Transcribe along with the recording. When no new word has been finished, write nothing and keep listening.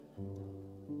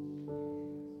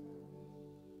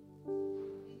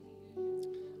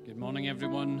Morning,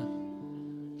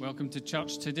 everyone. Welcome to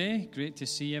church today. Great to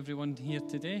see everyone here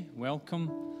today. Welcome.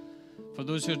 For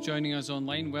those who are joining us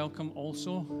online, welcome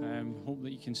also. Hope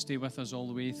that you can stay with us all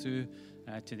the way through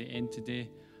to the end today.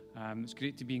 It's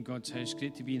great to be in God's house,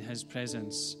 great to be in His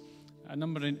presence. A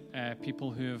number of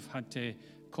people who have had to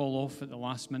call off at the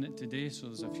last minute today, so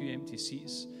there's a few empty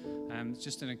seats. It's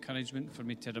just an encouragement for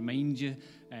me to remind you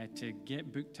to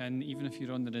get booked in. Even if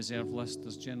you're on the reserve list,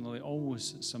 there's generally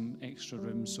always some extra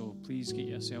room, so please get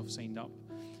yourself signed up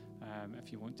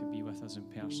if you want to be with us in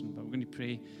person. But we're going to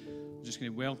pray. We're just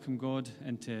going to welcome God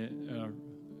into our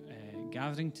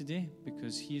gathering today,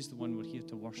 because He is the one we're here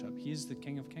to worship. He is the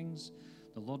King of Kings,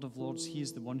 the Lord of Lords. He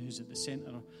is the one who's at the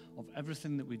center of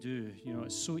everything that we do. You know,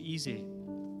 it's so easy.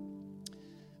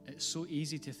 It's so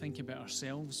easy to think about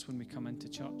ourselves when we come into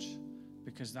church,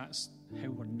 because that's how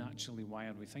we're naturally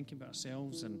wired. We think about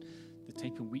ourselves and the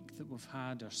type of week that we've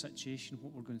had, our situation,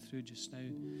 what we're going through just now.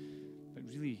 But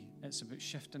really, it's about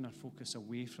shifting our focus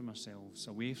away from ourselves,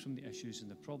 away from the issues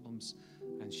and the problems,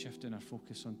 and shifting our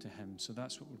focus onto Him. So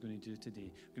that's what we're going to do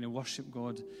today. We're going to worship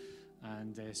God,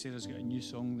 and Sarah's got a new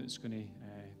song that's going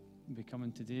to be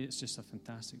coming today. It's just a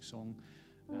fantastic song.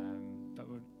 But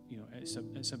it's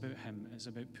about Him. It's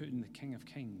about putting the King of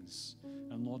Kings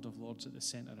and Lord of Lords at the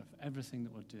center of everything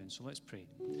that we're doing. So let's pray.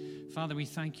 Father, we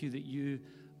thank You that You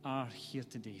are here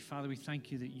today. Father, we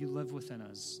thank You that You live within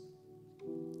us.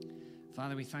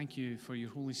 Father, we thank You for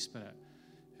Your Holy Spirit,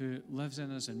 who lives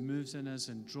in us and moves in us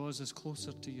and draws us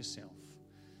closer to Yourself.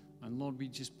 And Lord, we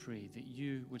just pray that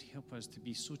You would help us to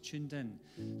be so tuned in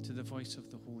to the voice of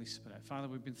the Holy Spirit. Father,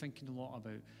 we've been thinking a lot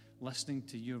about listening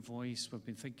to Your voice. We've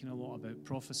been thinking a lot about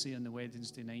prophecy on the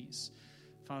Wednesday nights.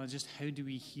 Father, just how do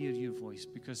we hear Your voice?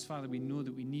 Because, Father, we know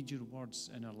that we need Your words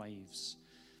in our lives,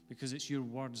 because it's Your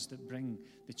words that bring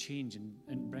the change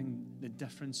and bring the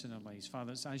difference in our lives.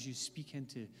 Father, it's as You speak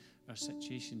into our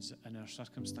situations and our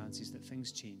circumstances that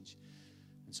things change.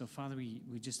 And so, Father, we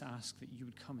just ask that You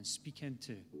would come and speak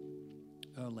into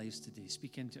our lives today,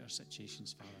 speak into our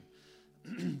situations, Father.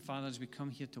 Father, as we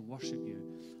come here to worship You,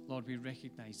 Lord, we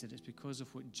recognize that it's because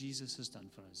of what Jesus has done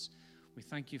for us. We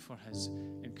thank You for His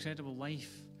incredible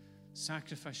life,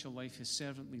 sacrificial life, His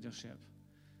servant leadership.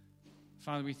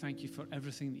 Father, we thank You for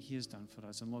everything that He has done for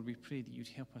us. And Lord, we pray that You'd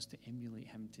help us to emulate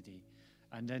Him today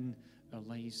and in our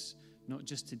lives, not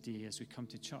just today as we come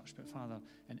to church, but Father,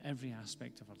 in every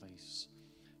aspect of our lives.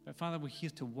 But Father, we're here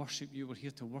to worship You. We're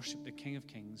here to worship the King of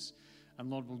Kings. And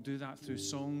Lord, we'll do that through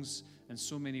songs in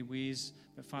so many ways.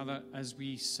 But Father, as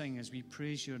we sing, as we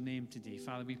praise Your name today,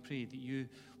 Father, we pray that You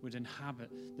would inhabit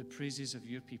the praises of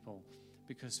Your people.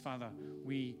 Because Father,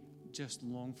 we just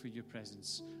long for Your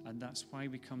presence. And that's why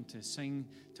we come to sing,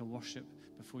 to worship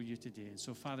before You today. And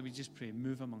so Father, we just pray,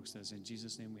 move amongst us. In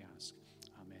Jesus' name we ask.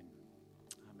 Amen.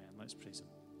 Amen. Let's praise Him.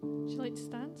 Would you like to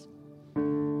stand?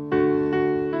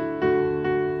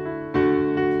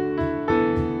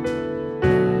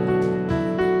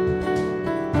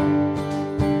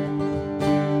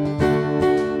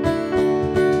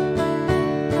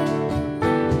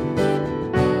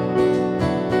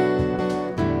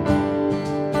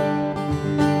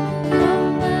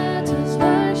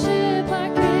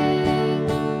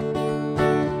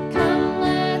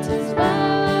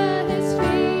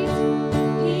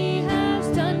 He has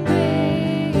done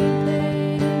great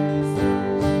things.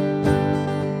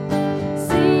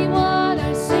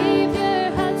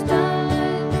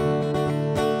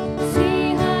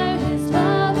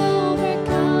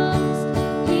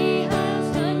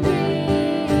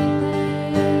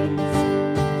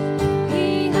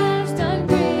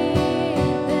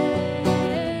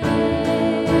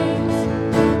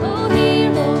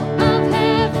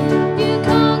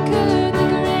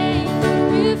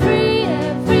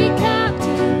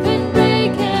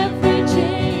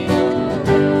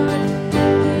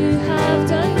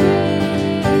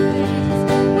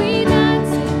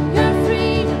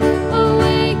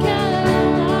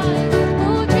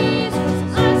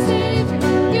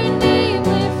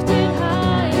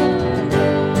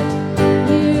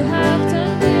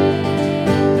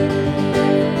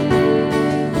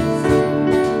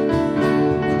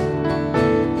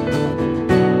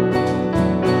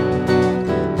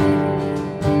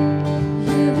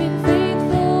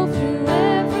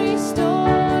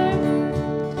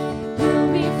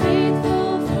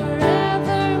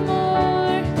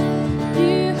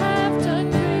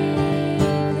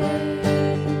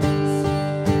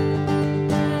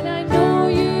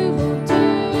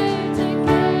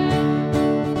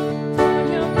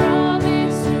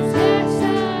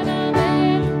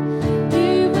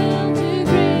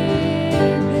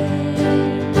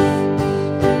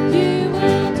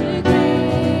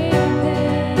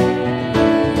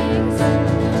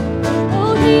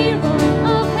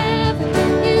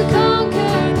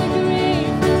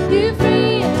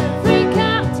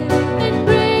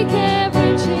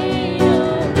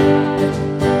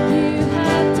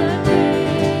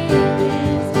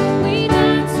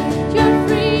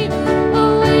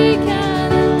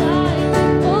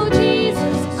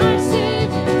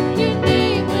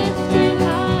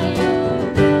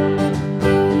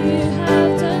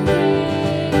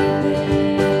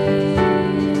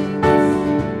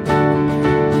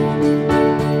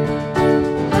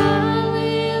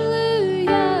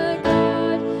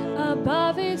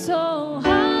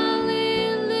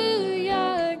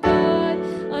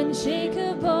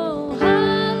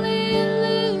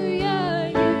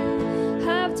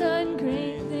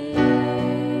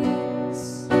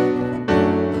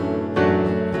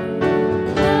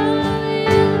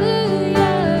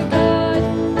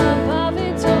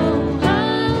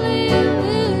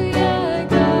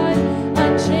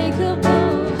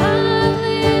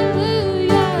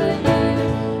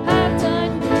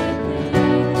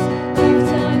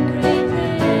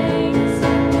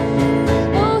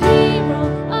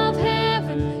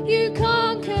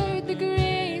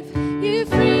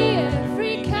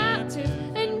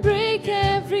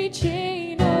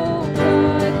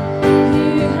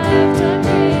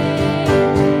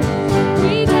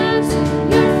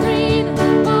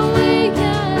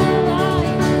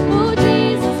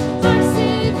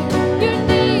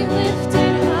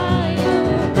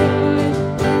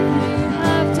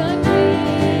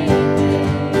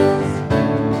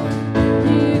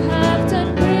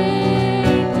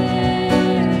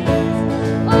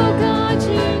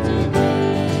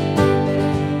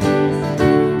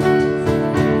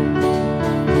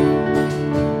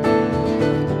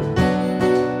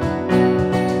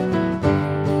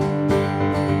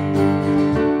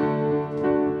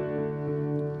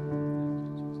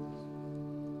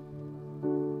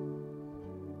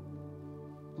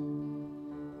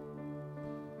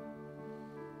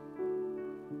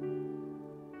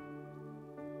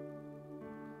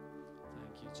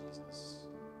 Jesus.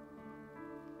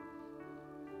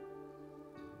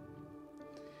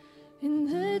 In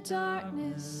the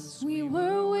darkness we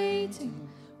were waiting,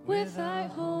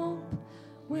 without hope,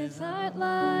 without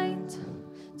light,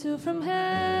 till from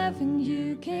heaven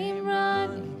you came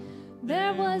running.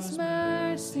 There was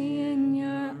mercy in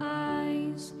your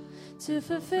eyes, to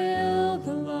fulfill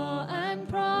the law and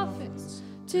prophets.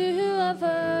 To a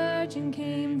virgin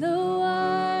came the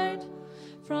word,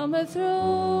 from a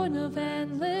throne of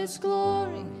endless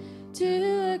glory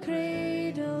to a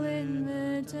cradle in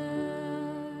the dirt.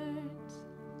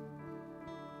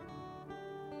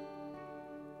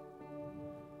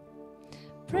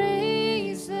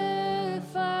 Praise the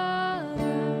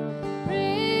Father,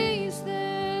 praise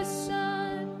the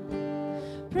Son,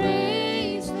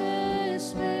 praise the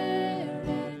Spirit,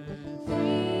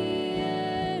 three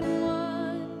in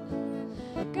one.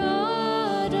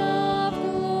 God of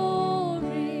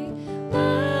glory,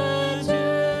 majesty,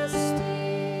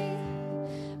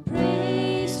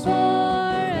 praise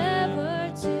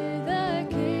forever to the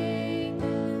King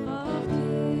of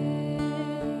Kings.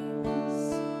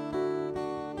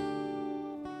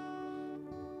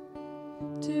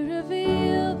 To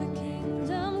reveal the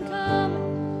kingdom come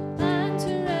and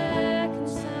to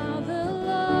reconcile the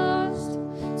lost,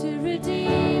 to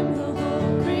redeem the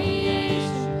whole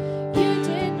creation. You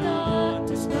did not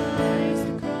despise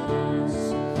the cross,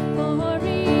 for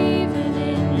even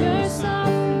in your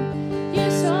suffering you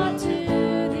saw to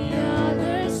the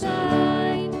other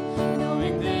side,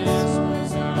 knowing this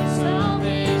was our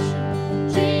salvation,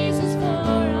 Jesus for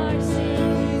our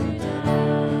sake you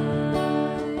died.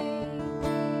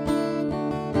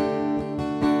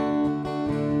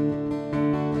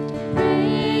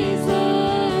 Praise the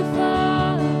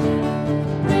Father,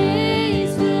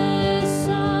 praise the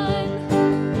Son,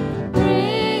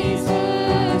 praise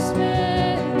the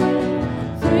Spirit,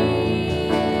 three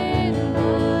in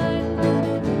one.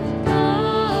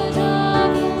 God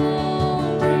of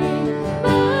glory,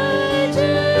 majesty,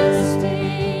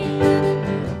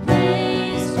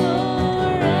 praise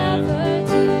forever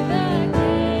to the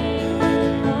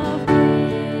King of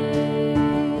Kings.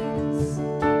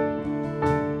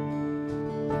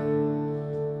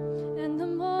 And the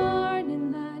morning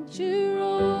that you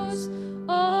rose,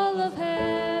 all of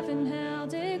heaven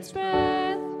held its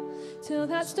breath, till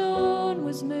that stone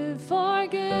was moved for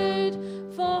good,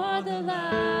 for the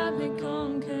Lamb had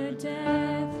conquered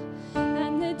death.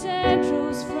 And the dead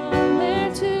rose from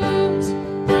their tombs,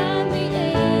 and the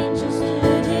angels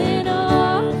stood in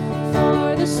awe,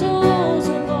 for the souls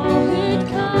of all who'd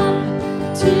come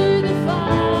to the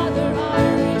Father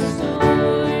are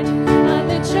restored. And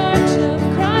the church of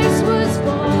Christ was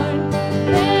born,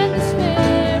 and the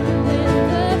Spirit lit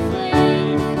the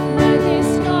flame, where this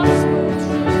gospel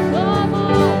truth of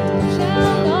old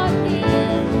shall not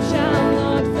end, shall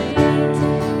not fade.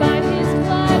 By His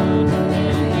blood and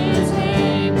in His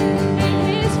name, in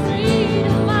His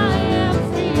freedom I am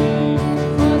free.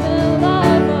 For the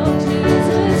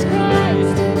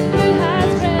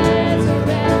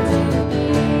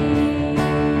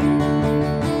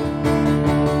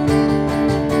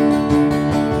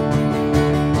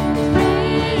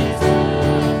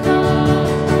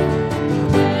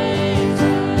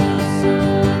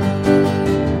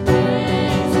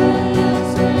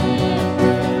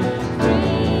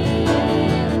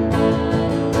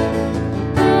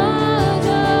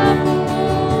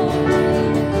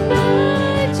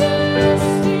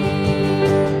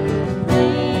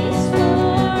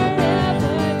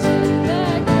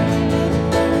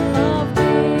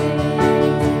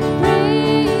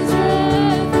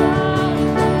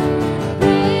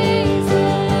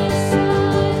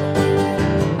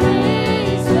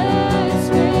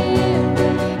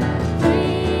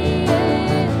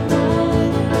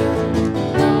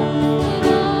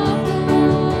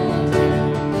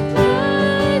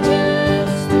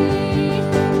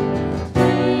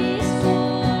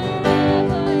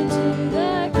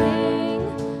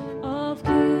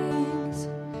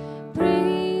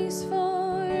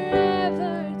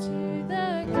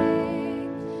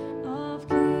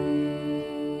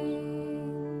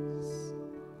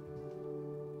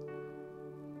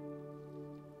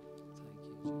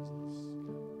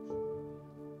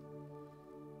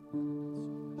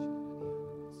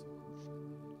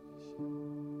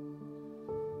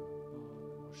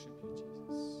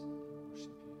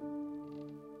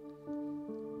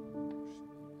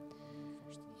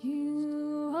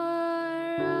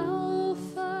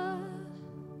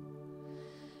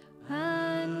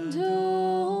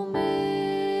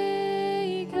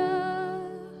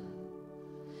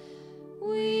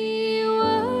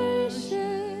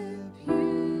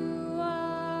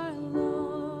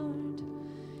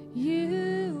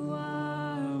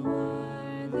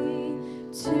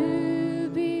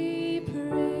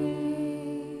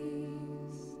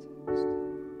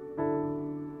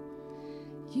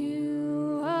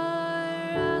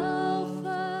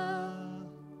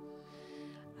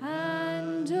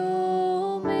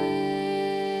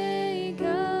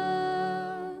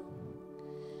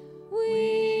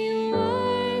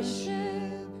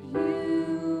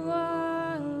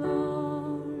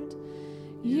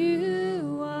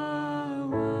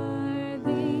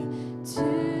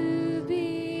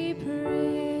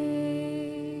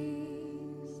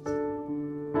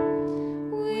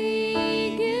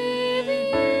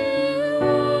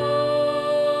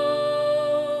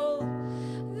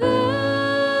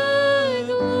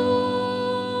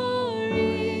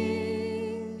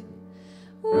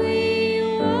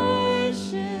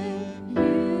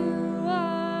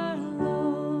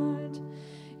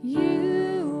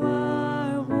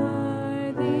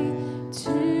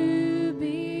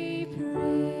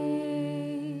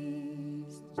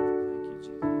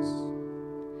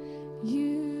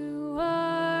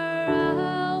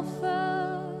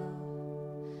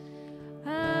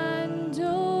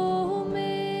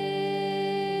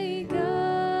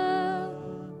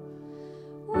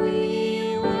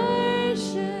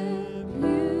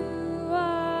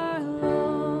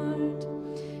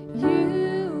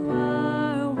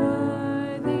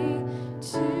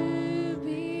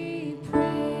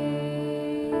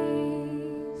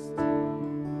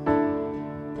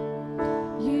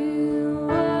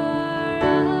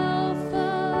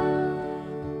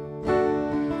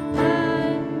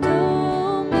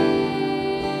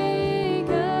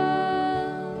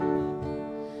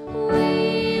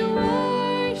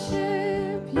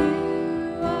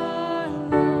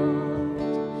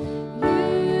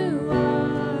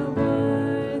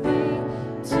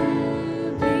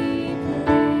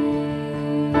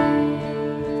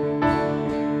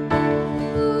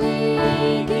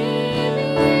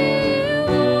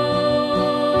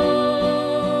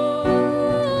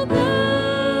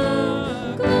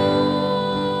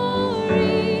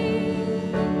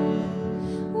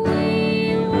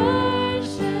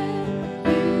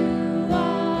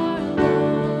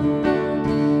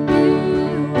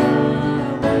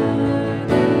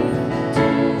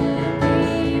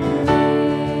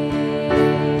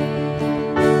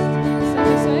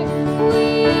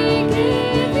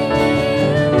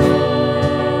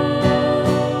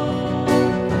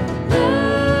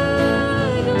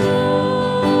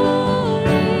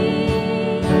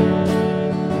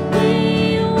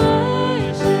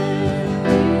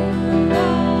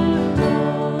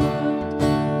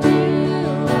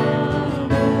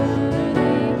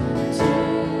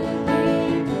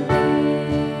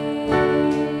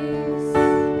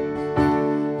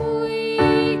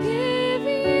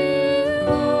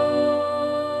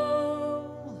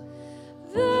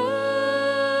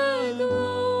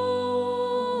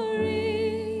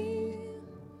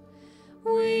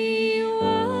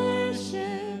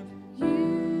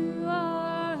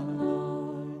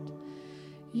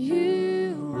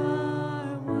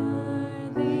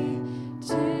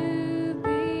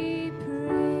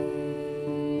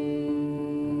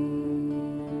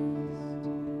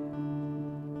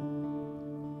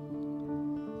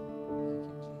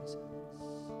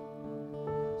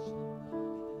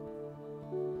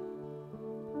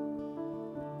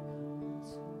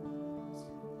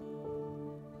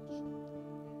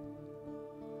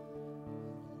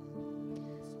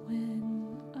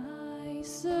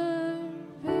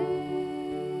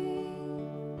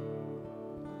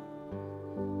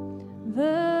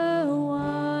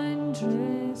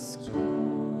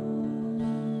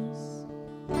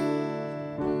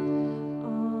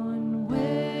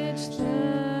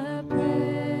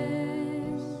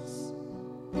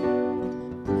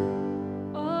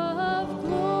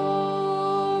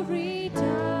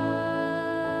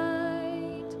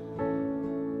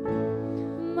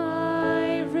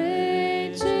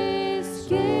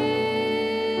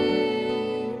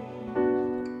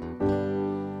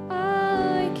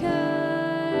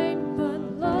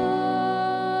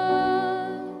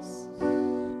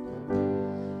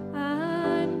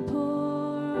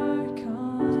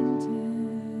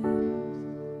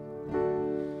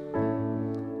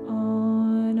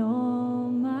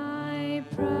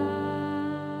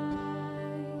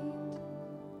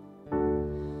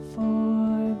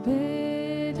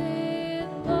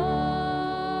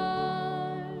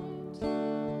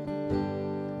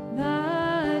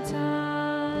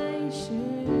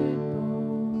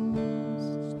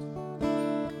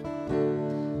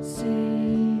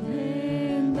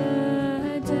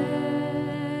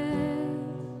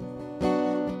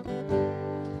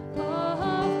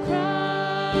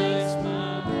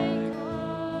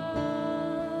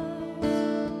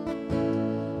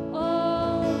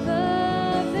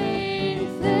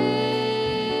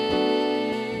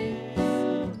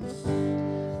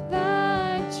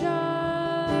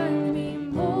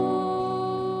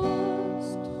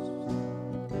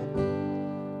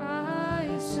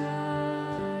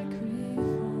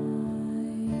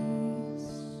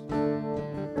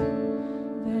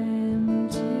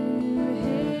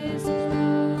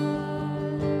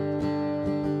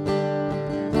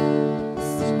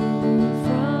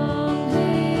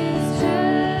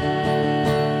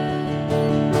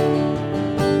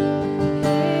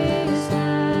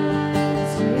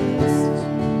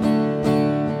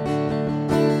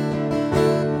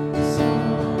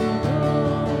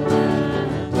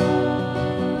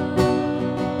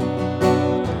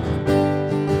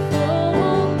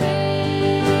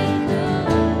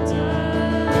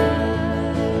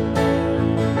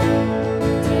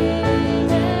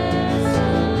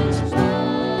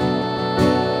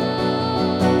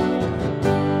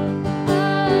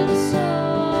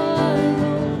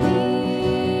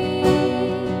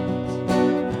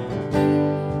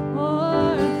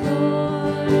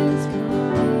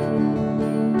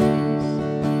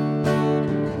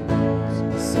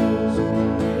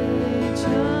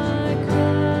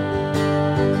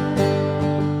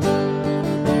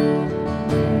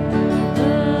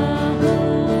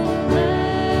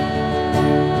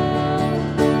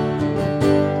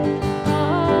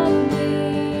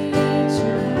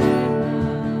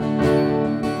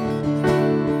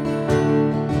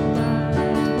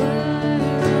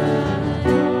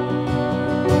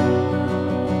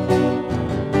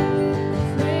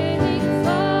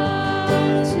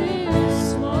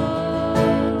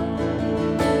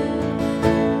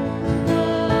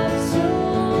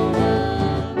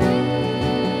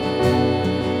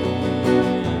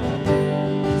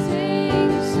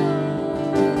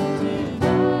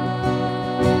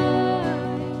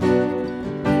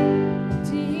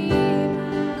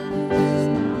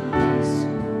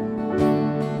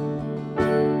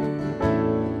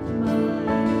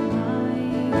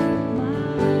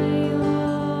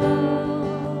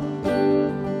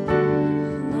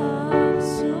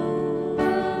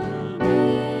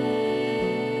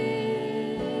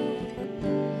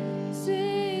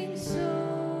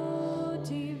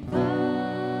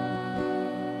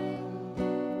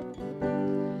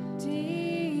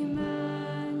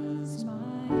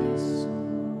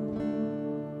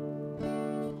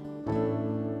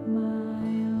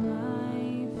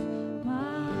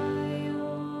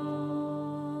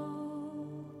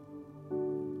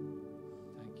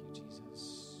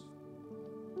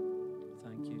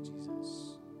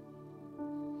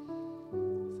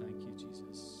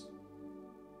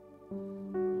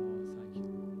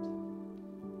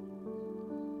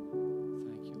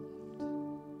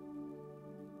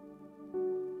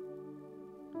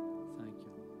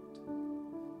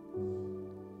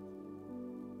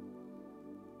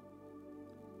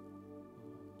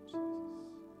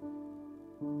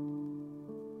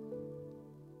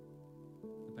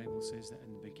Bible says that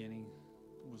in the beginning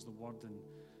was the Word, and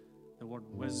the Word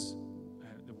was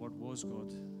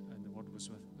God, and the Word was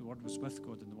with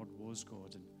God, and the Word was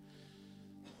God.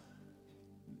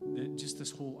 And just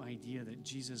this whole idea that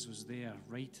Jesus was there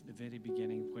right at the very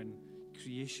beginning when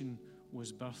creation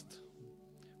was birthed,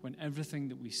 when everything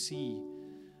that we see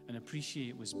and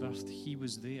appreciate was birthed, he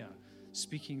was there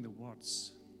speaking the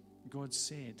words. God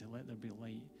said, "Let there be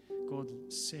light."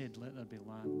 God said, "Let there be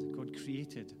land." God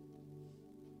created.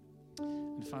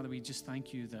 And Father, we just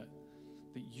thank you that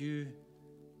you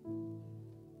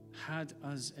had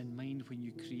us in mind when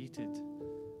you created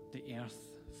the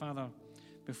earth. Father,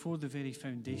 before the very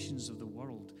foundations of the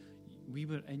world, we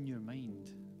were in your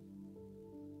mind.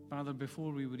 Father,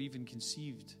 before we were even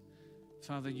conceived,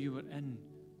 Father, we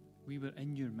were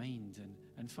in your mind.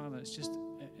 And Father,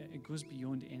 it goes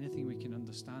beyond anything we can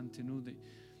understand to know that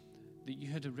you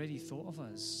had already thought of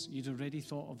us. You'd already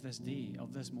thought of this day,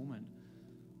 of this moment.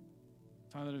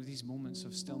 Father, of these moments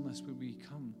of stillness where we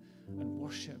come and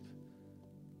worship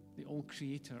the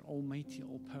all-creator, almighty,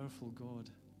 all-powerful God.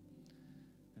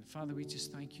 And Father, we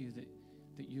just thank you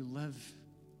that you live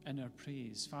in our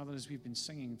praise. Father, as we've been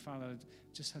singing, Father, I've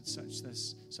just had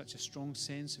such a strong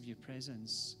sense of your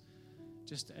presence,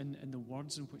 just in the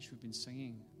words in which we've been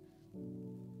singing.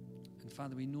 And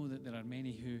Father, we know that there are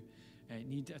many who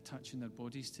need a touch in their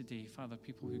bodies today. Father,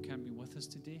 people who can't be with us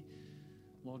today.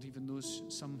 Lord, even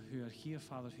some who are here,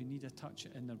 Father, who need a touch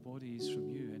in their bodies from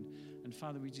you. And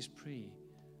Father, we just pray,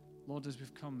 Lord, as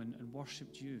we've come and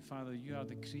worshipped you, Father, you are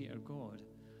the creator God.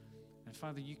 And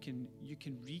Father, you can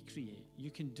recreate, you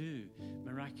can do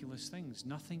miraculous things.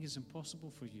 Nothing is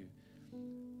impossible for you.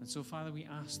 And so, Father, we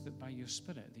ask that by your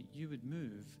Spirit that you would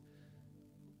move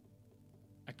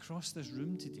across this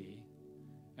room today.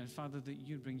 And Father, that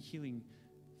you bring healing,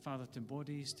 Father, to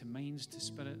bodies, to minds, to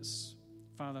spirits.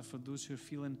 Father, for those who are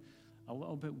feeling a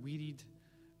little bit wearied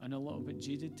and a little bit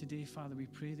jaded today, Father, we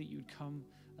pray that you would come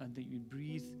and that you would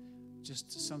breathe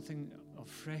just something of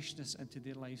freshness into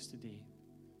their lives today.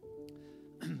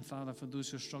 Father, for those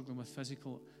who are struggling with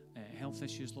physical health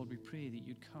issues, Lord, we pray that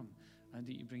you'd come and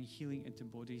that you bring healing into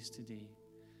bodies today.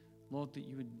 Lord, that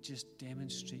you would just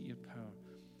demonstrate your power.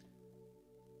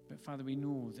 But Father, we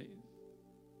know that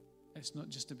it's not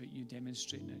just about you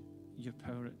demonstrating your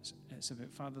power. It's about,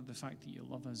 Father, the fact that you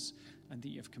love us and that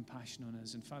you have compassion on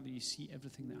us. And Father, you see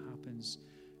everything that happens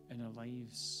in our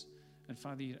lives. And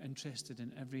Father, you're interested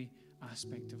in every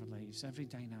aspect of our lives, every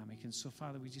dynamic. And so,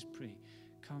 Father, we just pray,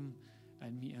 come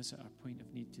and meet us at our point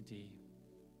of need today.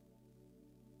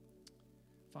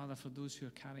 Father, for those who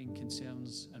are carrying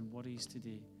concerns and worries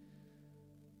today,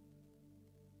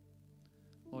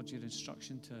 Lord, your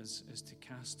instruction to us is to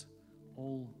cast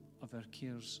all of our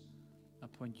cares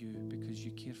upon you because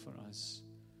you care for us.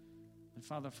 And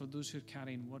Father, for those who are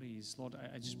carrying worries, Lord,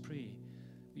 I just pray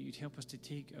that you'd help us to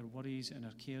take our worries and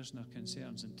our cares and our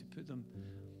concerns and to put them,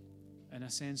 in a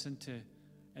sense, into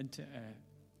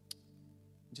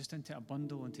a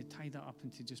bundle and to tie that up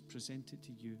and to just present it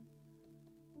to you.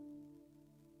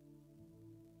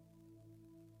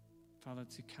 Father,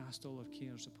 to cast all our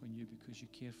cares upon you because you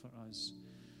care for us.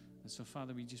 And so,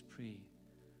 Father, we just pray.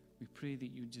 We pray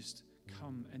that you just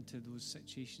come into those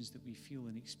situations that we feel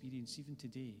and experience even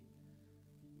today.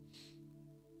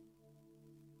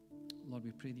 Lord,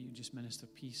 we pray that you just minister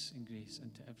peace and grace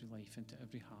into every life, into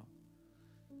every heart.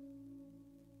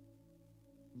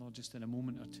 Lord, just in a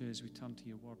moment or two as we turn to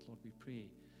your word, Lord, we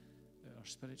pray that our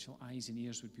spiritual eyes and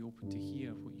ears would be open to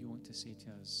hear what you want to say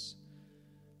to us.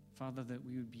 Father, that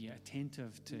we would be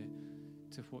attentive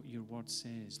to what your word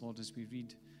says. Lord, as we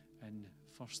read in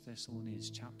 1 Thessalonians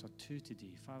chapter 2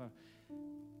 today, Father,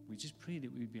 we just pray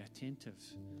that we would be attentive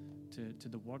to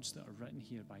the words that are written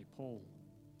here by Paul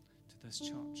to this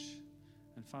church.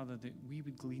 And Father, that we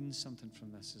would glean something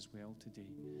from this as well today.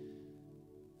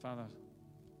 Father,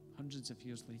 hundreds of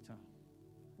years later,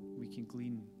 we can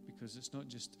glean because it's not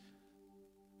just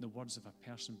the words of a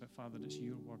person, but Father, it's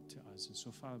your word to us. And so,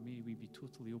 Father, may we be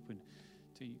totally open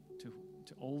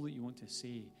to all that you want to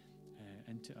say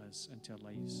into us, into our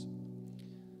lives.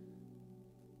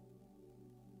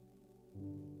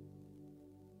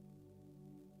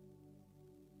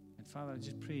 And Father, I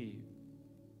just pray,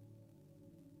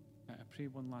 I pray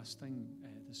one last thing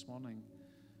this morning,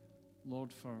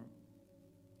 Lord, for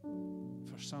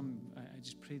some, I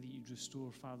just pray that you'd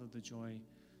restore, Father, the joy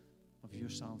of your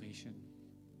salvation.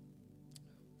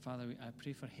 Father, I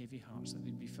pray for heavy hearts that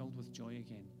they'd be filled with joy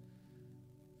again.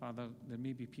 Father, there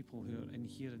may be people who are in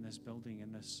here in this building,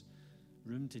 in this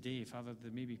room today. Father,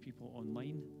 there may be people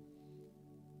online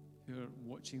who are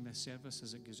watching this service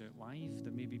as it goes out live.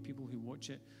 There may be people who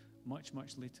watch it much,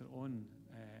 much later on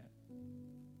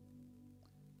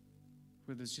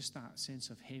where there's just that sense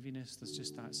of heaviness, there's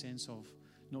just that sense of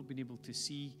not being able to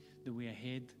see the way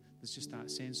ahead, there's just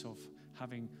that sense of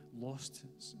having lost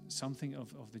something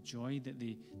of the joy that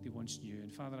they once knew.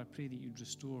 And Father, I pray that you'd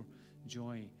restore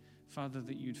joy. Father,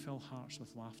 that you'd fill hearts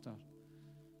with laughter.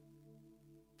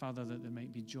 Father, that there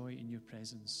might be joy in your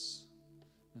presence.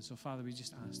 And so, Father, we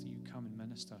just ask that you come and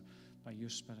minister by your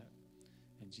Spirit.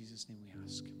 In Jesus' name we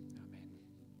ask. Amen.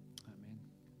 Amen.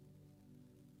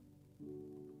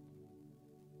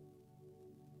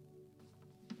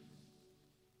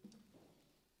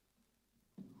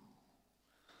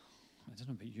 I don't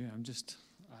know about you,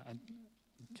 I'm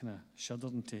kind of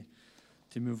shuddering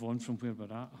to move on from where we're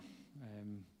at.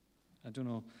 I don't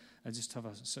know, I just have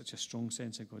such a strong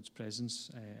sense of God's presence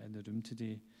in the room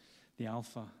today. The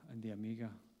Alpha and the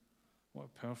Omega. What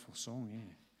a powerful song,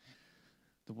 eh?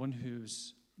 The one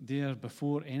who's there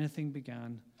before anything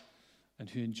began and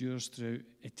who endures throughout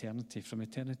eternity, from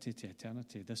eternity to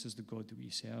eternity. This is the God that we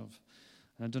serve.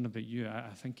 And I don't know about you,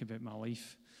 I think about my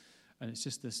life, and it's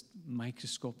just this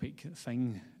microscopic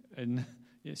thing. And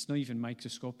it's not even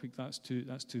microscopic, that's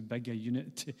too big a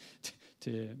unit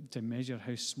to measure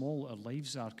how small our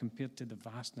lives are compared to the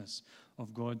vastness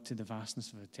of God, to the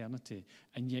vastness of eternity.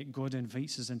 And yet God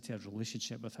invites us into a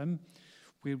relationship with him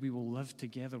where we will live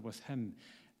together with him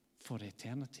for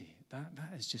eternity. That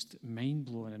is just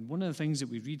mind-blowing. And one of the things that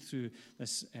we read through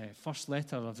this first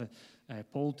letter of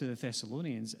Paul to the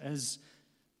Thessalonians is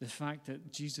the fact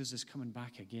that Jesus is coming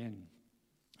back again.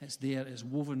 It's there, it's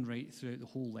woven right throughout the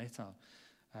whole letter.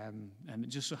 And it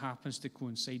just so happens to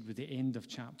coincide with the end of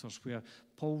chapters where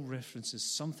Paul references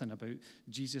something about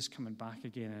Jesus coming back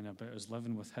again and about us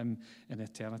living with him in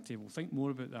eternity. We'll think more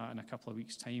about that in a couple of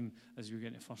weeks' time as we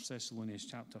get into 1 Thessalonians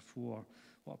chapter 4.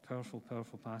 What a powerful,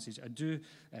 powerful passage. I do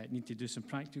need to do some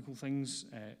practical things.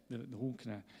 The whole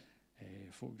kind of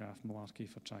photograph malarkey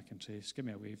for track and trace. Give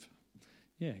me a wave.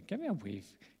 Yeah, give me a wave.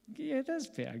 Yeah, that's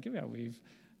better. Give me a wave.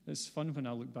 It's fun when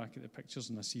I look back at the pictures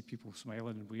and I see people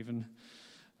smiling and waving.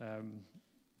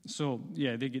 So,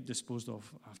 yeah, they get disposed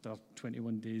of after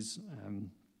 21 days.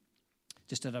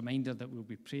 Just a reminder that we'll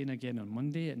be praying again on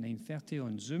Monday at 9:30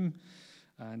 on Zoom.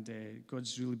 And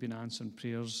God's really been answering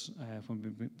prayers when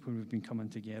we've been coming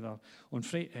together. On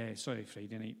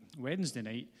Friday night. Wednesday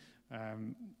night,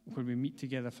 when we meet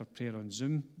together for prayer on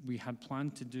Zoom, we had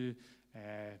planned to do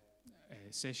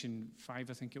session 5,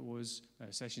 I think it was,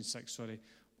 session 6,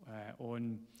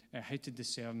 on how to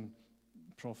discern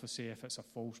prophecy, if it's a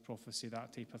false prophecy,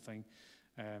 that type of thing.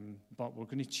 But we're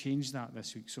going to change that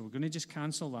this week. So we're going to just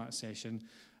cancel that session,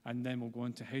 and then we'll go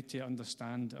on to how to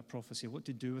understand a prophecy, what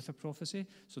to do with a prophecy.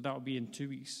 So that'll be in 2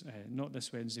 weeks, not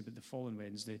this Wednesday, but the following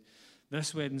Wednesday.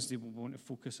 This Wednesday, we'll want to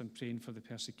focus on praying for the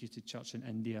persecuted church in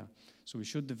India. So we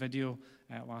showed the video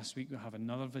last week. We'll have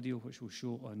another video which we'll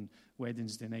show on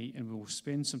Wednesday night, and we'll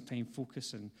spend some time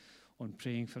focusing on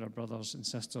praying for our brothers and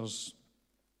sisters.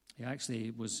 He actually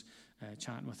was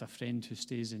chatting with a friend who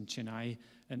stays in Chennai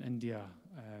in India,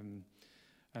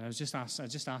 and I just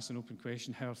asked an open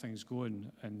question: how are things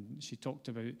going? And she talked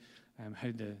about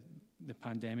how the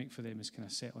pandemic for them is kind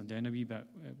of settling down a wee bit.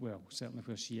 Well, certainly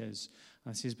where she is.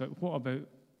 And I says, but what about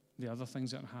the other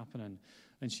things that are happening?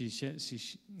 And she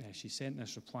sent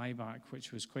this reply back,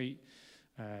 which was quite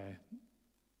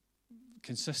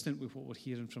consistent with what we're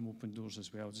hearing from Open Doors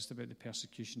as well, just about the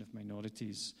persecution of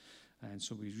minorities. And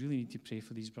so we really need to pray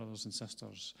for these brothers and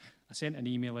sisters. I sent an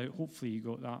email out. Hopefully you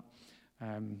got that.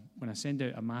 When I send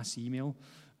out a mass email,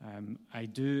 I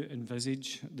do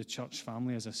envisage the church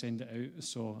family as I send it out.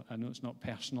 So I know it's not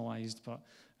personalised, but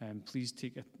please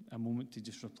take a moment to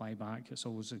just reply back. It's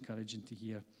always encouraging to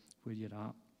hear where you're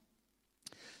at.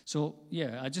 So,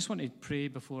 yeah, I just want to pray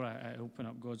before I open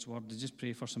up God's Word. To just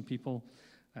pray for some people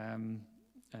and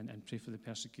pray for the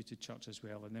persecuted church as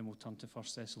well. And then we'll turn to 1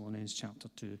 Thessalonians chapter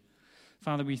 2.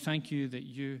 Father, we thank you that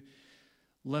you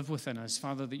live within us.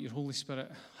 Father, that your Holy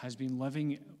Spirit has been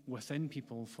living within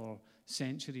people for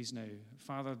centuries now.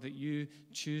 Father, that you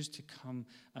choose to come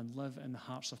and live in the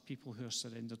hearts of people who are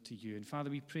surrendered to you. And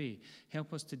Father, we pray,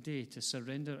 help us today to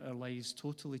surrender our lives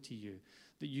totally to you,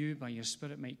 that you, by your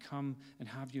Spirit, might come and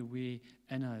have your way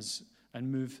in us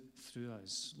and move through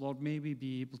us. Lord, may we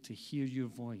be able to hear your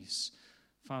voice,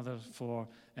 Father, for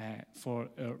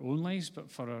our own lives, but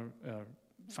for our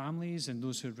families and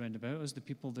those who are round about us, the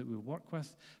people that we work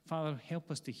with. Father, help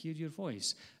us to hear your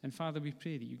voice. And Father, we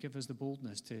pray that you give us the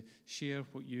boldness to share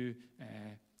what you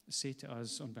say to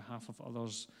us on behalf of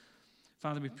others.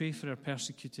 Father, we pray for our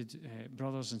persecuted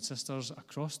brothers and sisters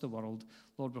across the world.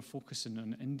 Lord, we're focusing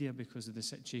on India because of the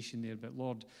situation there, but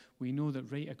Lord, we know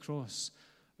that right across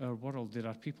our world there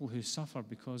are people who suffer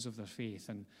because of their faith.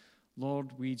 And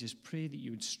Lord, we just pray that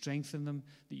you would strengthen them,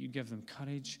 that you'd give them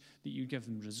courage, that you'd give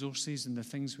them resources and the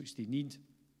things which they need.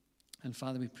 And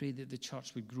Father, we pray that the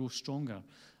church would grow stronger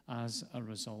as a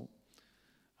result.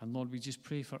 And Lord, we just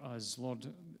pray for us, Lord,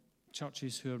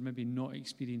 churches who are maybe not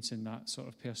experiencing that sort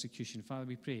of persecution. Father,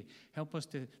 we pray, help us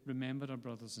to remember our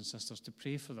brothers and sisters, to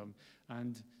pray for them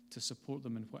and to support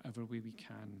them in whatever way we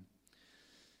can.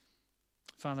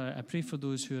 Father, I pray for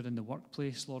those who are in the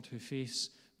workplace, Lord, who face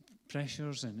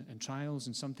pressures and trials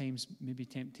and sometimes maybe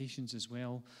temptations as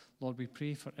well. Lord, we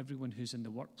pray for everyone who's in the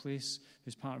workplace,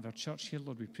 who's part of our church here.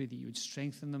 Lord, we pray that you would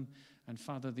strengthen them and,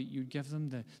 Father, that you'd give them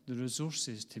the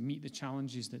resources to meet the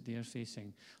challenges that they are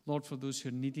facing. Lord, for those who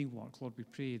are needing work, Lord, we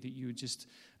pray that you would just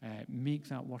make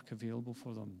that work available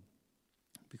for them.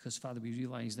 Because, Father, we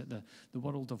realize that the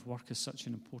world of work is such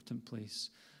an important place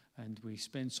and we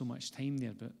spend so much time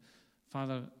there, but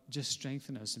Father, just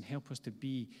strengthen us and help us to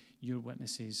be your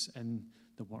witnesses in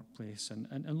the workplace.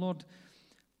 And Lord,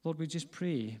 we just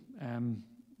pray,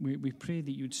 we pray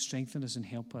that you'd strengthen us and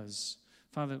help us.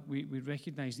 Father, we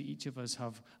recognize that each of us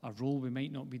have a role. We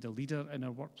might not be the leader in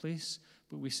our workplace,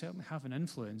 but we certainly have an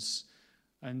influence.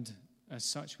 And as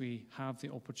such, we have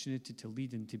the opportunity to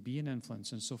lead and to be an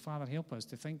influence. And so, Father, help us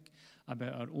to think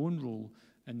about our own role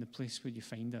in the place where you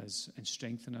find us and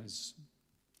strengthen us.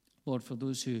 Lord, for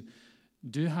those who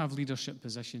do have leadership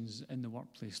positions in the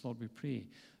workplace, Lord, we pray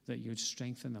that you would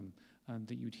strengthen them and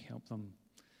that you would help them.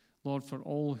 Lord, for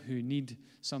all who need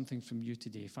something from you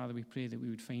today, Father, we pray that we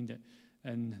would find it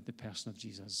in the person of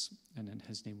Jesus. And in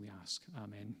his name we ask.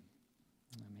 Amen.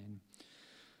 Amen.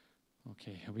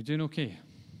 Okay, are we doing okay?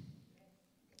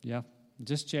 Yeah,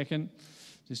 just checking.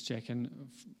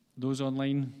 Those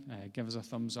online, give us a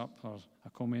thumbs up or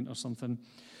a comment or something.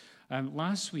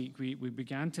 Last week, we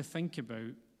began to think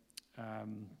about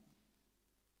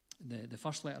the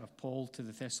first letter of Paul to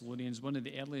the Thessalonians, one of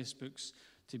the earliest books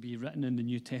to be written in the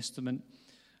New Testament.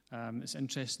 It's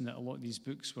interesting that a lot of these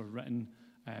books were written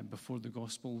before the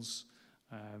Gospels,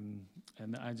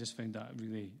 and I just found that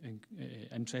really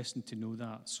interesting to know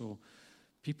that. So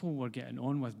people were getting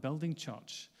on with building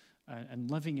church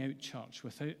and living out church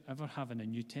without ever having a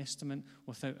New Testament,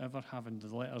 without ever having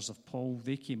the letters of Paul.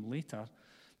 They came later.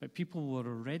 But people were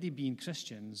already being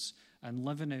Christians and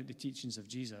living out the teachings of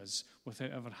Jesus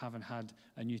without ever having had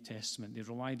a New Testament. They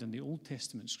relied on the Old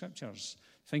Testament scriptures.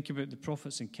 Think about the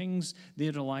prophets and kings.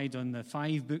 They relied on the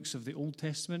 5 books of the Old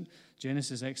Testament: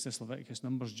 Genesis, Exodus, Leviticus,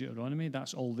 Numbers, Deuteronomy.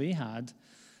 That's all they had.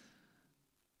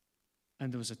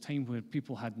 And there was a time where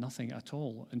people had nothing at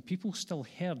all. And people still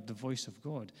heard the voice of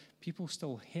God. People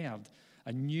still heard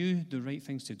and knew the right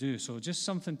things to do. So just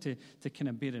something to kind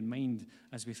of bear in mind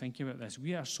as we think about this.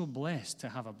 We are so blessed to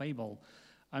have a Bible,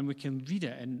 and we can read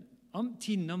it in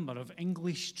umpteen number of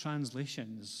English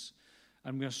translations.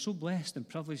 And we are so blessed and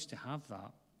privileged to have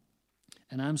that.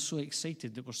 And I'm so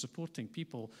excited that we're supporting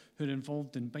people who are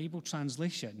involved in Bible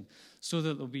translation so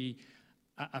that there'll be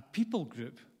a people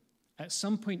group at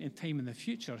some point in time in the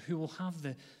future who will have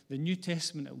the New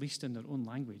Testament at least in their own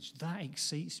language. That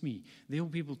excites me. They'll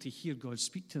be able to hear God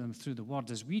speak to them through the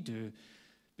Word as we do,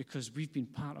 because we've been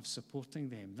part of supporting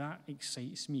them. That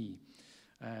excites me.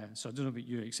 So I don't know about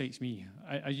you, it excites me.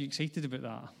 Are you excited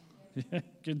about that?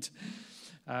 Good.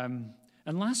 And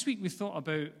last week we thought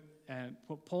about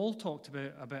what Paul talked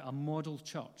about a model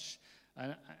church.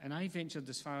 And I ventured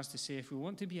as far as to say, if we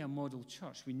want to be a model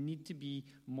church, we need to be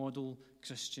model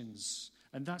Christians.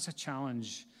 And that's a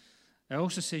challenge. It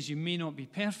also says you may not be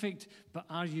perfect, but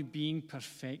are you being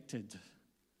perfected?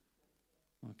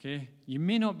 Okay? You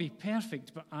may not be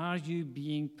perfect, but are you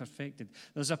being perfected?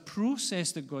 There's a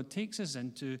process that God takes us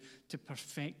into to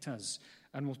perfect us.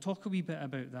 And we'll talk a wee bit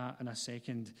about that in a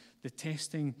second, the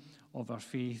testing of our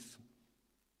faith.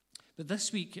 But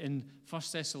this week in 1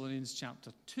 Thessalonians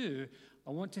chapter 2, I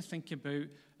want to think about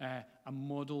a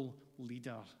model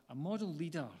leader. A model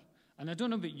leader. And I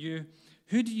don't know about you,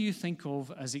 who do you think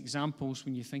of as examples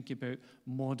when you think about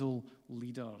model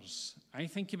leaders? I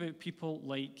think about people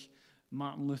like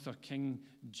Martin Luther King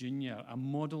Jr., a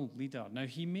model leader. Now,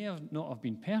 he may not have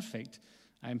been perfect.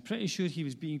 I'm pretty sure he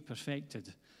was being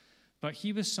perfected. But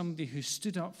he was somebody who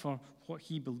stood up for what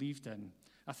he believed in.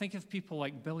 I think of people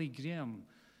like Billy Graham.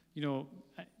 You know,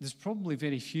 there's probably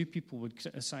very few people would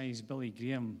criticize Billy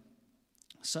Graham.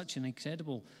 Such an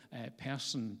incredible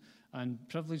person, and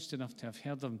privileged enough to have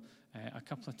heard him a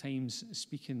couple of times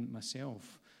speaking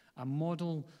myself. A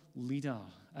model leader.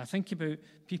 I think about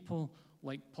people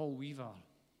like Paul Weaver.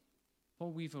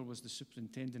 Paul Weaver was the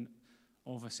superintendent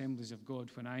of Assemblies of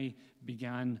God when I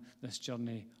began this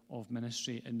journey of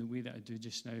ministry in the way that I do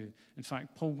just now. In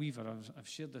fact, Paul Weaver, I've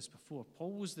shared this before,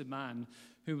 Paul was the man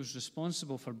who was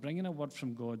responsible for bringing a word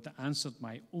from God that answered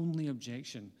my only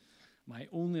objection. My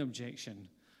only objection.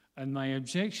 And my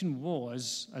objection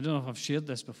was, I don't know if I've shared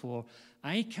this before,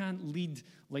 I can't lead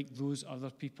like those other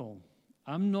people.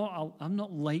 I'm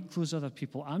not like those other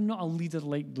people. I'm not a leader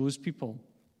like those people.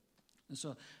 And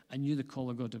so I knew the call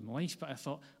of God in my life, but I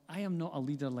thought, I am not a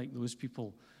leader like those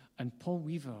people. And Paul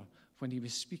Weaver, when he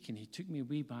was speaking, he took me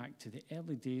way back to the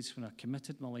early days when I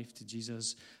committed my life to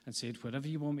Jesus and said, wherever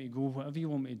you want me to go, whatever you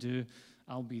want me to do,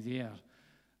 I'll be there.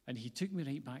 And he took me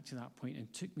right back to that point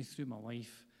and took me through my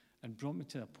life and brought me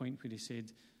to a point where he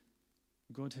said,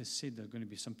 God has said there are going to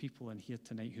be some people in here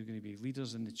tonight who are going to be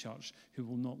leaders in the church who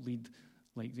will not lead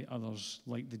like the others,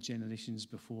 like the generations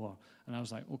before. And I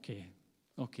was like, okay,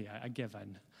 I give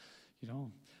in, you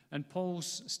know. And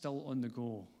Paul's still on the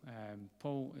go.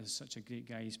 Paul is such a great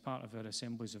guy. He's part of our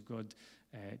Assemblies of God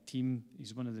team.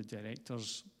 He's one of the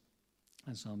directors.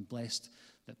 And so I'm blessed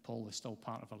that Paul is still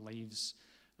part of our lives.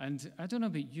 And I don't know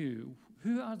about you,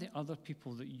 who are the other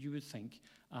people that you would think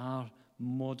are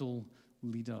model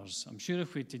leaders? I'm sure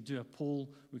if we had to do a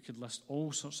poll, we could list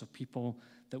all sorts of people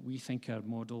that we think are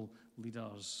model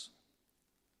leaders.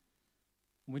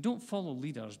 And we don't follow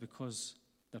leaders because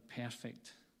they're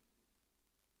perfect.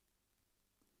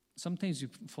 Sometimes we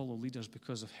follow leaders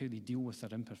because of how they deal with their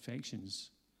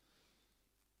imperfections.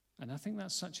 And I think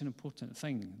that's such an important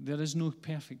thing. There is no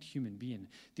perfect human being.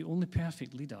 The only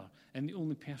perfect leader and the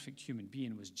only perfect human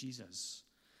being was Jesus.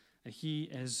 And he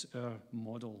is our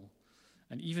model.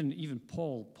 And even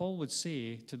Paul would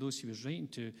say to those he was writing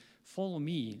to, follow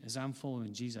me as I'm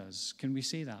following Jesus. Can we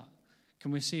say that?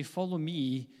 Can we say, follow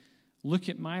me, look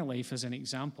at my life as an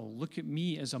example, look at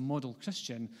me as a model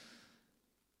Christian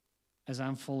as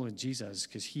I'm following Jesus,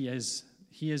 because he is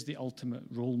the ultimate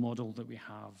role model that we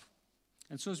have.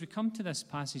 And so as we come to this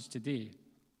passage today,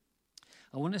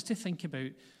 I want us to think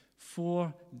about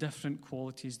 4 different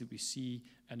qualities that we see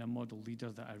in a model leader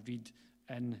that I read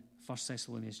in 1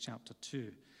 Thessalonians chapter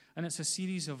 2. And it's a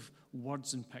series of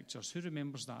words and pictures. Who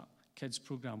remembers that kids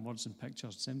program, Words and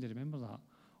Pictures? Does anybody remember that?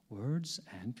 Words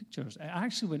and pictures. It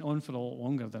actually went on for a lot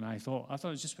longer than I thought. I thought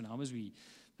it was just when I was wee,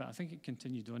 but I think it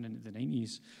continued on into the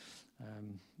 90s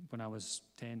when I was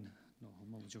 10. No,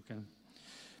 I'm only joking.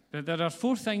 But there are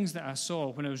 4 things that I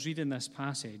saw when I was reading this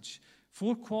passage,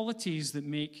 4 qualities that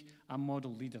make a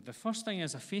model leader. The first thing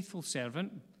is a faithful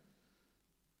servant,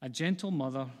 a gentle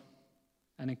mother,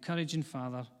 an encouraging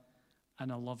father,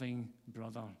 and a loving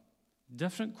brother.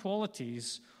 Different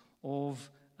qualities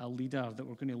of a leader that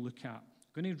we're going to look at.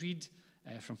 I'm going to read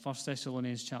from 1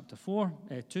 Thessalonians chapter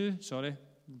 2.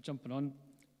 Jumping on.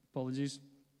 Apologies.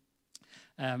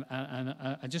 And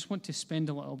I just want to spend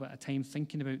a little bit of time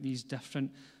thinking about these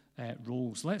different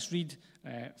roles. Let's read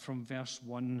from verse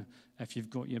 1 if you've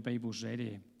got your Bibles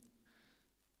ready.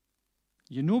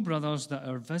 You know, brothers, that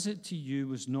our visit to you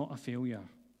was not a failure.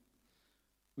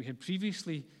 We had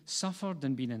previously suffered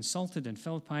and been insulted in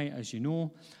Philippi, as you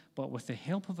know, but with the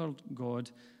help of our God,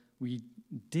 we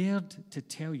dared to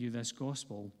tell you this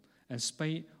gospel in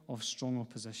spite of strong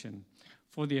opposition.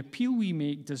 For the appeal we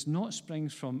make does not spring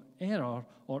from error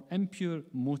or impure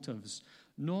motives,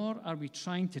 nor are we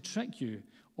trying to trick you.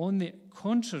 On the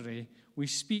contrary, we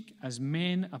speak as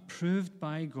men approved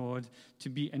by God to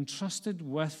be entrusted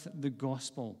with the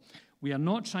gospel. We are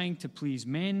not trying to please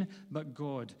men, but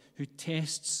God, who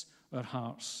tests our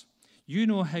hearts. You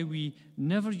know how we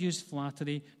never used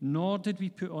flattery, nor did we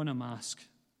put on a mask.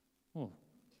 Oh,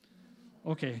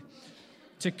 okay.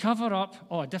 To cover up,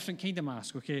 a different kind of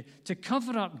mask, okay. To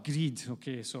cover up greed,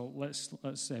 okay, so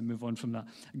let's move on from that.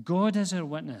 God is our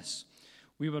witness.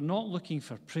 We were not looking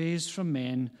for praise from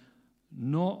men,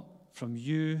 not from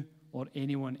you or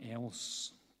anyone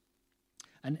else.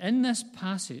 And in this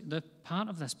passage, the part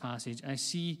of this passage, I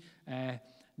see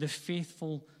the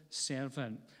faithful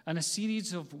servant and a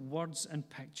series of words and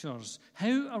pictures.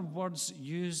 How are words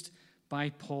used by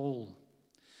Paul?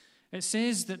 It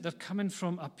says that they're coming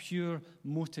from a pure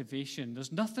motivation.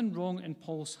 There's nothing wrong in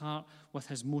Paul's heart with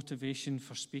his motivation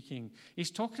for speaking.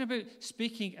 He's talking about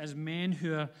speaking as men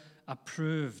who are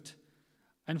approved.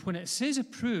 And when it says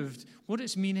approved, what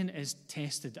it's meaning is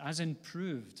tested, as in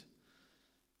proved.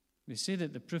 They say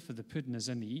that the proof of the pudding is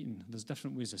in the eating. There's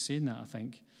different ways of saying that, I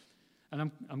think.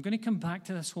 And I'm going to come back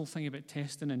to this whole thing about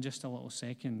testing in just a little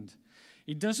second.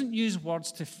 He doesn't use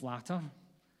words to flatter.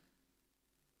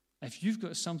 If you've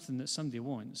got something that somebody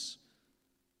wants,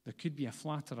 there could be a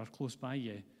flatterer close by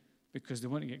you because they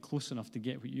want to get close enough to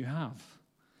get what you have.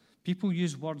 People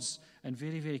use words in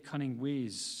very, very cunning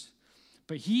ways.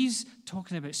 But he's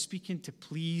talking about speaking to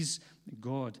please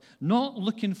God, not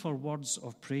looking for words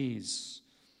of praise.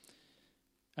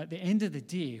 At the end of the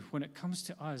day, when it comes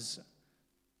to us,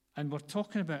 and we're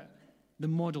talking about the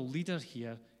model leader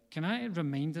here, can I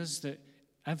remind us that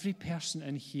every person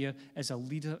in here is a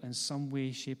leader in some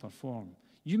way, shape, or form?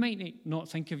 You might not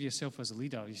think of yourself as a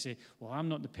leader. You say, well, I'm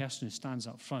not the person who stands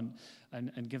up front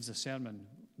and gives a sermon.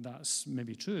 That's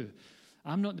maybe true.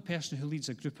 I'm not the person who leads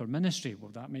a group or ministry. Well,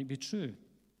 that might be true.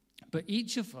 But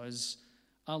each of us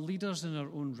are leaders in our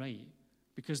own right,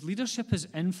 because leadership is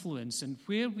influence, and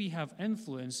where we have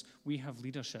influence, we have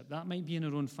leadership. That might be in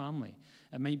our own family.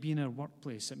 It might be in our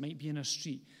workplace. It might be in our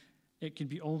street. It could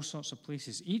be all sorts of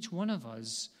places. Each one of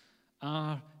us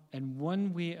are, in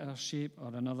one way or shape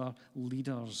or another,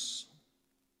 leaders.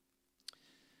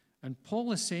 And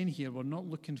Paul is saying here, we're not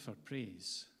looking for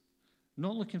praise.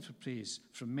 Not looking for praise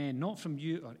from men, not from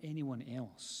you or anyone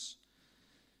else.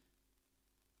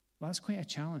 Well, that's quite a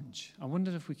challenge. I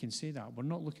wonder if we can say that. We're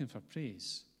not looking for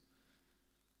praise.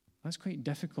 That's quite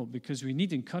difficult, because we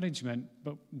need encouragement,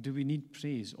 but do we need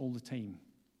praise all the time?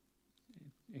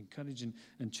 Encouraging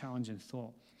and challenging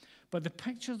thought. But the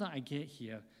picture that I get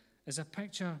here is a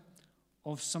picture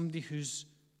of somebody who's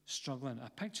struggling. A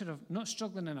picture of, not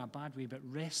struggling in a bad way, but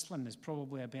wrestling is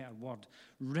probably a better word.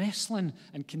 Wrestling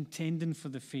and contending for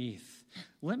the faith.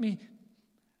 Let me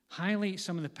highlight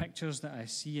some of the pictures that I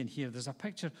see in here. There's a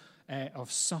picture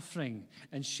of suffering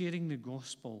and sharing the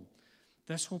gospel.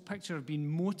 This whole picture of being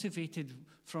motivated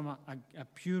from a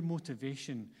pure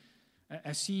motivation.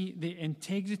 I see the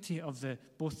integrity of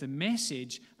both the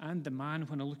message and the man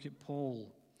when I look at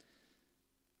Paul.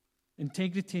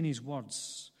 Integrity in his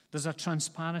words. There's a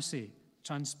transparency.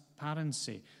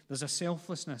 There's a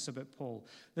selflessness about Paul.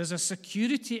 There's a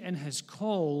security in his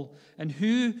call and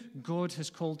who God has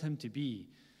called him to be.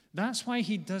 That's why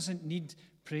he doesn't need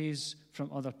praise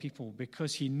from other people,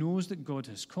 because he knows that God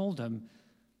has called him.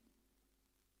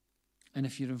 And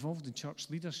if you're involved in church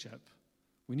leadership,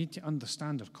 we need to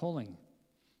understand our calling,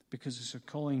 because it's our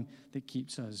calling that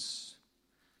keeps us.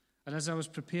 And as I was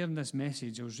preparing this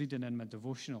message, I was reading in my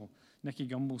devotional, Nicky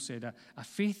Gumbel said, a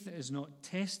faith that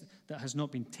has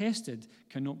not been tested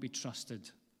cannot be trusted.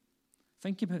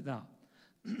 Think about that.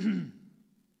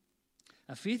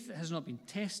 A faith that has not been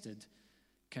tested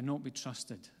cannot be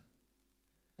trusted.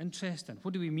 Interesting.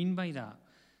 What do we mean by that?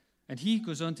 And he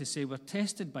goes on to say, we're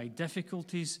tested by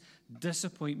difficulties,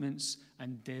 disappointments,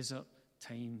 and desert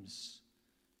times.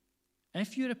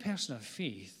 If you're a person of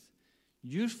faith,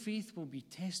 your faith will be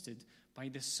tested by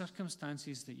the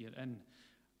circumstances that you're in.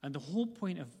 And the whole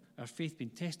point of our faith being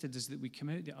tested is that we come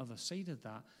out the other side of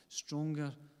that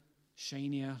stronger,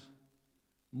 shinier,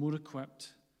 more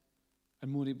equipped,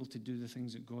 and more able to do the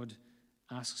things that God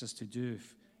asks us to do.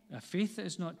 A faith that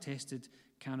is not tested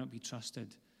cannot be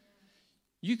trusted.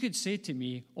 You could say to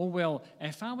me, oh, well,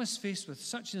 if I was faced with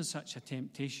such and such a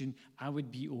temptation, I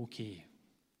would be okay.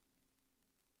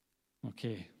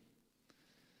 Okay.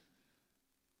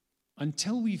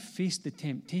 Until we've faced the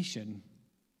temptation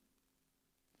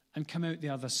and come out the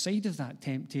other side of that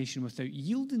temptation without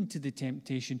yielding to the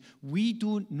temptation, we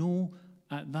don't know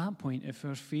at that point if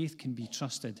our faith can be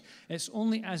trusted. It's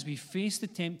only as we face the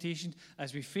temptation,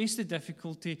 as we face the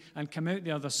difficulty and come out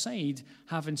the other side,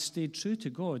 having stayed true to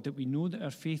God, that we know that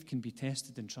our faith can be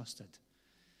tested and trusted.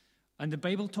 And the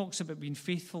Bible talks about being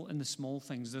faithful in the small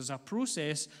things. There's a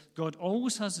process. God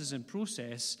always has us in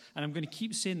process, and I'm going to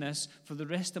keep saying this for the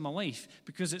rest of my life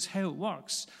because it's how it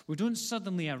works. We don't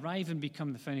suddenly arrive and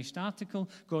become the finished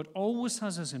article. God always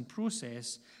has us in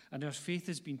process, and our faith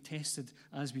is being tested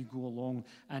as we go along,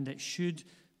 and it should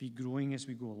be growing as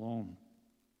we go along,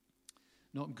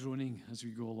 not groaning as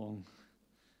we go along.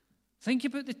 Think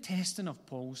about the testing of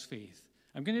Paul's faith.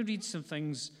 I'm going to read some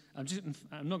things. I'm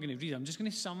not going to read. I'm just going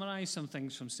to summarize some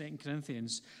things from 2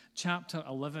 Corinthians chapter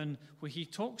 11, where he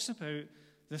talks about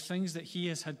the things that he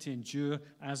has had to endure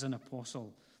as an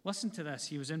apostle. Listen to this.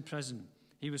 He was in prison.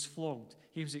 He was flogged.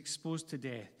 He was exposed to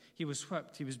death. He was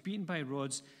whipped. He was beaten by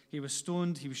rods. He was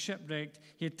stoned. He was shipwrecked.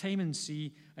 He had time in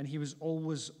sea, and he was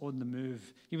always on the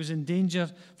move. He was in danger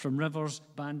from rivers,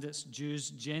 bandits, Jews,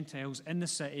 Gentiles, in the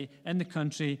city, in the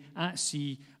country, at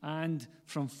sea, and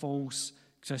from false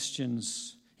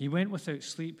Christians. He went without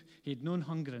sleep. He had known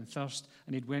hunger and thirst,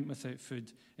 and he'd went without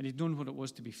food. And he'd known what it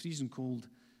was to be freezing cold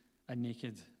and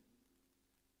naked.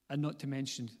 And not to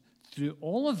mention, through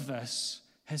all of this,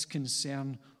 his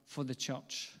concern for the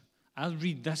church. I'll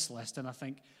read this list and I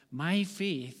think, my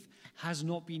faith has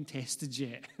not been tested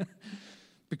yet.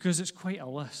 Because it's quite a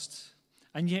list.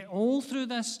 And yet all through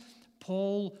this,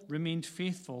 Paul remained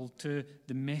faithful to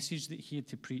the message that he had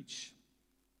to preach.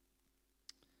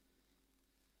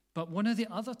 But one of the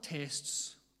other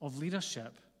tests of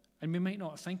leadership, and we might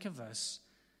not think of this,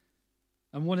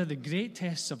 and one of the great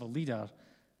tests of a leader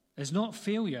is not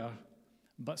failure,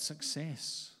 but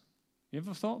success. You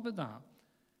ever thought about that?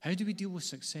 How do we deal with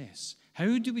success?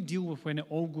 How do we deal with when it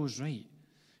all goes right?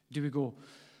 Do we go,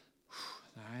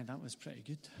 aye, that was pretty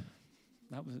good.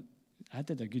 I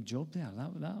did a good job there.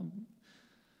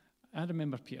 I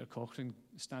remember Peter Cochrane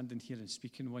standing here and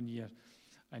speaking one year,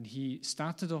 and he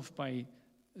started off by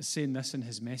saying this in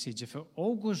his message: if it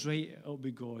all goes right, it'll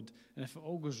be God, and if it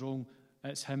all goes wrong,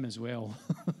 it's him as well.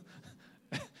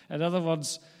 In other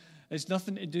words, it's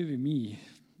nothing to do with me,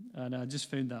 and I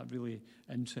just found that really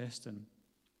interesting.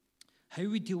 How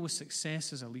we deal with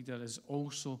success as a leader is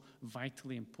also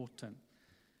vitally important.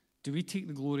 Do we take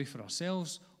the glory for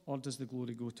ourselves, or does the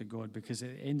glory go to God? Because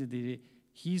at the end of the day,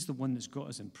 He's the one that's got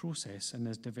us in process and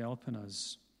is developing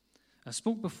us. I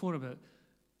spoke before about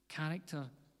character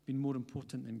being more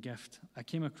important than gift. I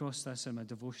came across this in my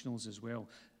devotionals as well.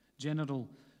 General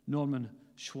Norman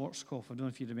Schwarzkopf, I don't know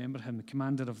if you remember him, the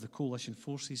commander of the coalition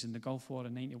forces in the Gulf War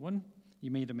in 1991.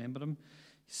 You may remember him.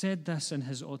 He said this in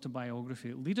his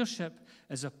autobiography: leadership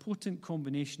is a potent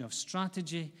combination of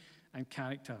strategy and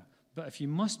character. But if you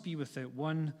must be without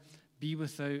one, be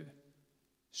without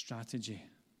strategy.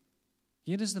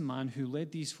 Here is the man who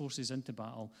led these forces into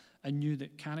battle and knew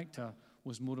that character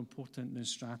was more important than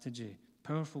strategy.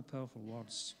 Powerful, powerful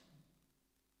words.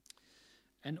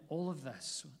 In all of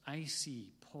this, I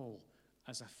see Paul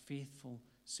as a faithful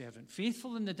servant.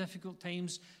 Faithful in the difficult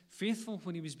times, faithful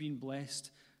when he was being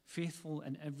blessed, faithful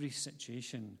in every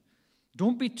situation.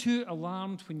 Don't be too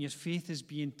alarmed when your faith is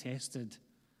being tested.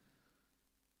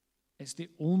 It's the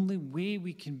only way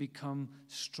we can become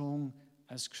strong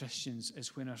as Christians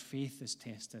is when our faith is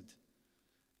tested.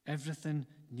 Everything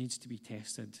needs to be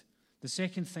tested. The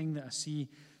second thing that I see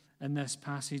in this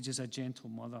passage is a gentle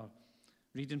mother.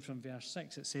 Reading from verse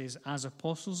 6, it says, as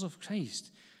apostles of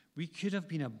Christ, we could have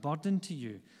been a burden to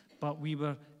you, but we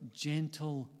were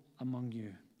gentle among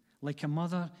you, like a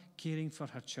mother caring for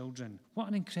her children. What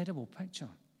an incredible picture.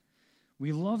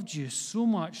 We loved you so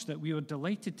much that we were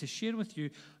delighted to share with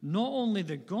you not only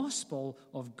the gospel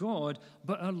of God,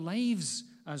 but our lives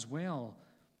as well,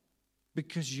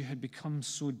 because you had become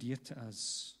so dear to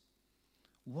us.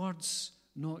 Words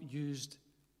not used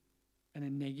in a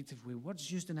negative way,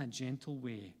 words used in a gentle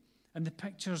way. And the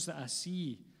pictures that I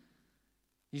see,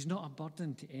 he's not a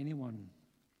burden to anyone.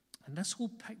 And this whole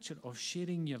picture of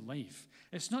sharing your life,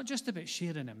 it's not just about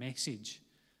sharing a message,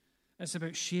 it's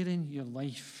about sharing your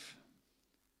life.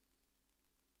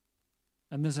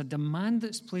 And there's a demand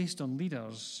that's placed on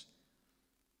leaders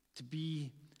to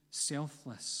be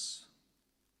selfless.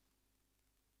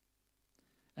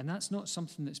 And that's not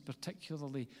something that's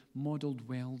particularly modeled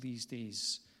well these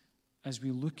days. As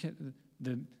we look at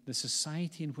the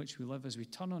society in which we live, as we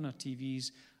turn on our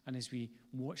TVs and as we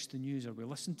watch the news or we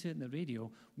listen to it in the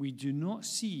radio, we do not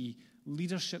see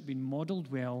leadership being modeled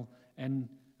well in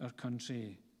our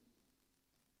country.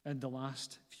 In the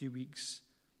last few weeks,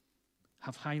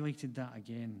 have highlighted that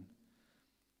again.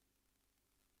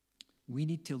 We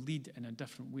need to lead in a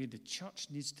different way. The church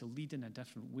needs to lead in a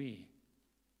different way.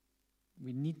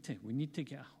 We need to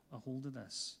get a hold of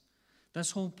this. This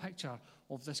whole picture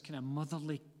of this kind of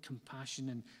motherly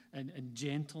compassion and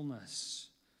gentleness.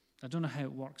 I don't know how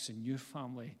it works in your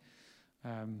family.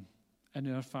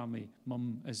 In our family,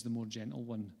 Mum is the more gentle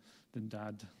one than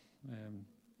Dad.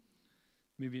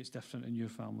 Maybe it's different in your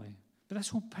family. But this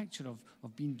whole picture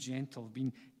of being gentle, of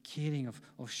being caring,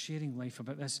 of sharing life,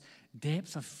 about this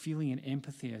depth of feeling and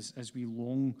empathy as we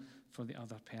long for the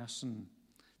other person.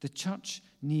 The church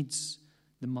needs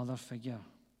the mother figure,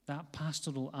 that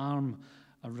pastoral arm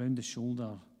around the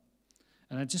shoulder.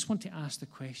 And I just want to ask the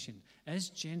question, is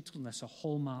gentleness a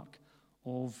hallmark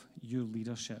of your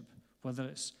leadership? Whether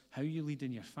it's how you lead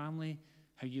in your family,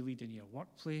 how you lead in your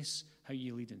workplace, how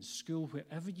you lead in school,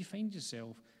 wherever you find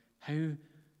yourself, how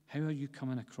are you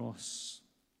coming across?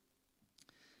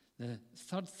 The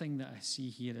third thing that I see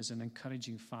here is an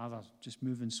encouraging father, just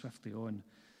moving swiftly on.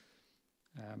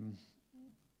 I'm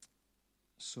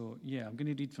going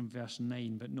to read from verse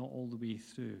 9, but not all the way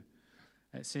through.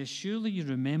 It says, surely you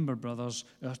remember, brothers,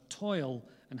 our toil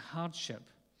and hardship.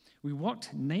 We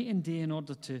worked night and day in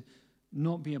order to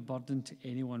not be a burden to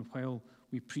anyone while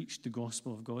we preached the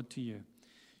gospel of God to you.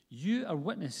 You are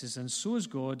witnesses, and so is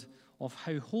God, of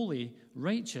how holy,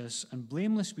 righteous, and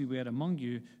blameless we were among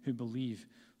you who believe.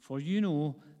 For you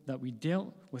know that we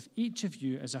dealt with each of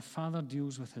you as a father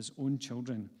deals with his own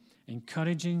children,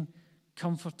 encouraging,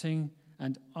 comforting,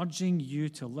 and urging you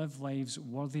to live lives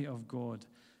worthy of God,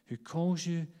 who calls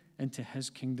you into his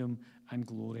kingdom and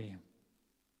glory.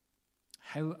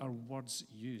 How are words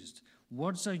used?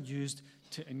 Words are used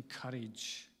to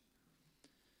encourage.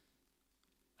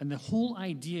 And the whole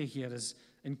idea here is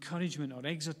encouragement or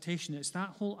exhortation. It's that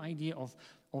whole idea of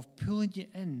pulling you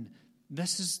in.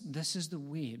 This is the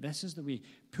way. This is the way.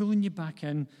 Pulling you back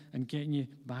in and getting you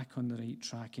back on the right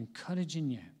track.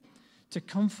 Encouraging you. To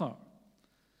comfort.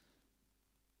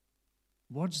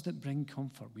 Words that bring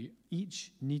comfort. We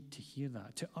each need to hear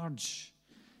that. To urge.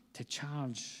 To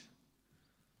charge.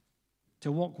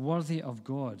 To walk worthy of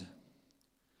God.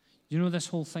 You know, this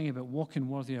whole thing about walking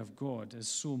worthy of God is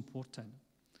so important.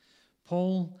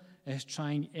 Paul is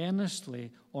trying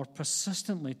earnestly or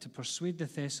persistently to persuade the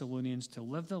Thessalonians to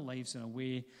live their lives in a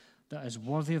way that is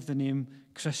worthy of the name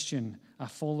Christian, a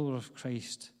follower of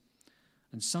Christ.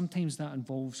 And sometimes that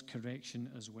involves correction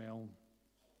as well.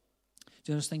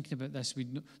 Do you know, I was thinking about this.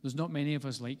 There's not many of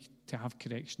us like to have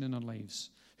correction in our lives.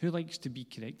 Who likes to be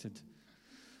corrected?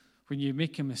 When you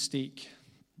make a mistake,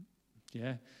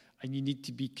 yeah, and you need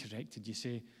to be corrected, you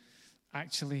say,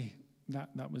 actually,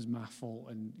 that was my fault,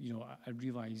 and, you know, I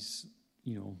realise,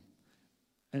 you know,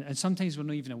 and sometimes we're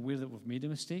not even aware that we've made a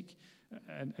mistake,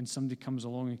 and somebody comes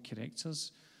along and corrects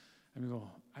us, and we go,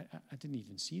 I didn't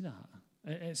even see that.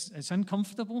 It's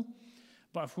uncomfortable,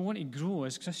 but if we want to grow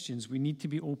as Christians, we need to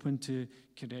be open to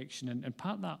correction, and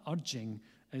part of that urging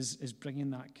is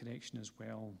bringing that correction as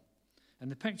well. And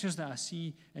the pictures that I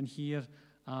see and hear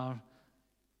are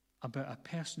about a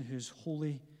person who's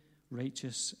holy,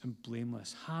 righteous, and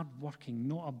blameless, hard-working,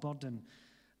 not a burden,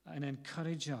 an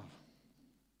encourager,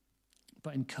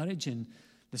 but encouraging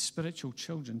the spiritual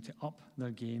children to up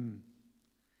their game.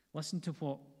 Listen to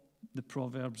what the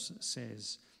Proverbs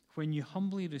says. When you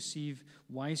humbly receive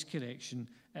wise correction,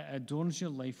 it adorns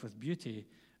your life with beauty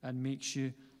and makes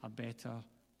you a better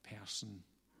person.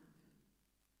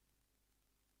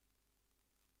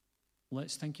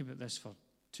 Let's think about this for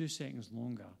 2 seconds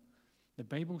longer. The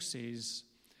Bible says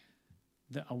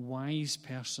that a wise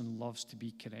person loves to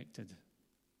be corrected.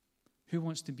 Who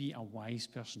wants to be a wise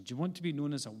person? Do you want to be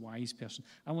known as a wise person?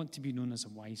 I want to be known as a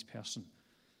wise person.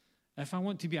 If I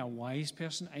want to be a wise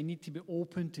person, I need to be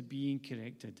open to being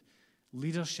corrected.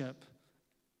 Leadership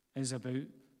is about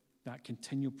that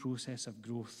continual process of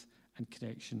growth and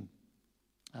correction.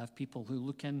 I have people who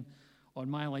look in on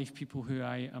my life, people who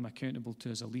I am accountable to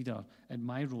as a leader in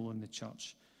my role in the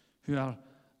church, who are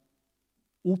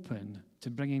open to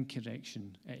bringing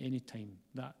correction at any time.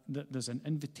 That there's an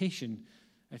invitation.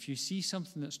 If you see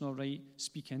something that's not right,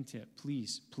 speak into it.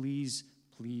 Please, please,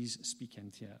 please speak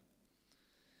into it.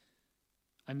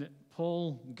 And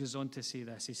Paul goes on to say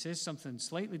this. He says something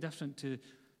slightly different to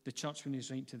the church when he's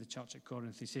writing to the church at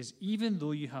Corinth. He says, even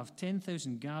though you have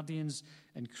 10,000 guardians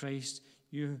in Christ,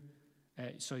 you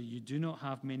do not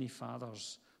have many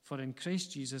fathers. For in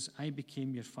Christ Jesus, I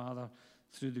became your father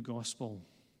through the gospel.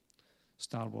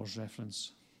 Star Wars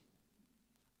reference.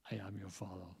 I am your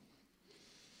father.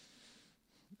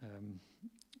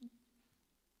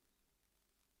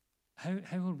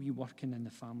 How are we working in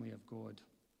the family of God?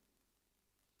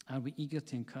 Are we eager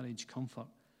to encourage, comfort,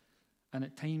 and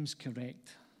at times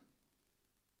correct?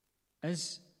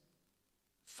 Is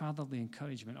fatherly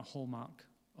encouragement a hallmark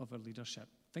of our leadership?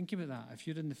 Think about that. If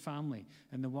you're in the family,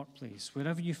 in the workplace,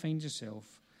 wherever you find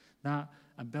yourself, that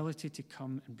ability to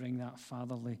come and bring that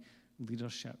fatherly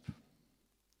leadership.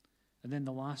 And then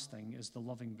the last thing is the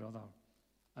loving brother.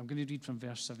 I'm going to read from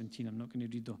verse 17. I'm not going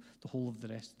to read the whole of the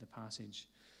rest of the passage.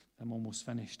 I'm almost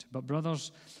finished. But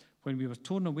brothers, when we were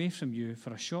torn away from you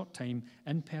for a short time,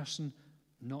 in person,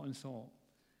 not in thought,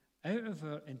 out of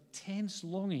our intense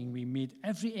longing, we made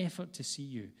every effort to see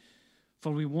you,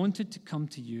 for we wanted to come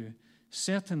to you.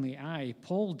 Certainly I,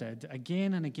 Paul, did,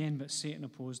 again and again, but Satan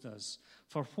opposed us.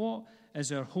 For what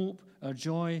is our hope, our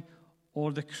joy,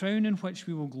 or the crown in which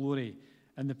we will glory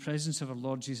in the presence of our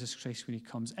Lord Jesus Christ when he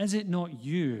comes? Is it not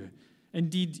you?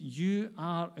 Indeed, you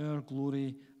are our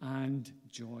glory and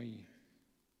joy.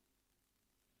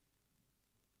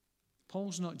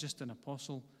 Paul's not just an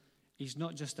apostle. He's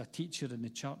not just a teacher in the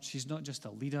church. He's not just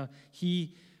a leader.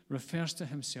 He refers to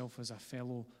himself as a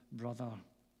fellow brother,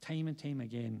 time and time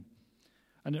again.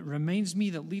 And it reminds me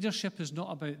that leadership is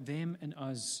not about them and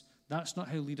us. That's not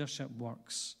how leadership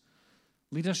works.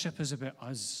 Leadership is about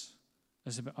us.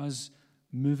 It's about us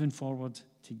moving forward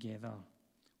together.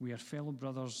 We are fellow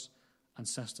brothers and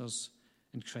sisters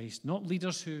in Christ, not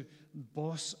leaders who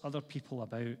boss other people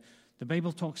about. The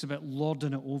Bible talks about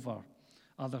lording it over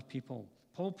other people.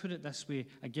 Paul put it this way,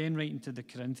 again writing to the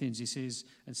Corinthians. He says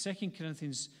in 2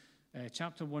 Corinthians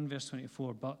chapter 1, verse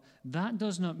 24, but that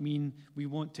does not mean we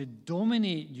want to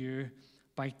dominate you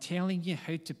by telling you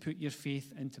how to put your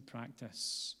faith into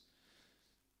practice.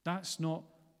 That's not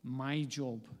my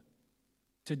job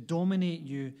to dominate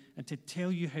you and to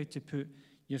tell you how to put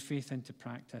your faith into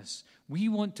practice. We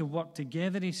want to work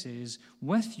together, he says,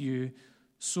 with you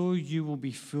so you will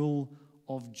be full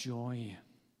of joy.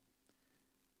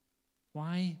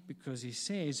 Why? Because he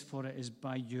says, for it is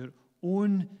by your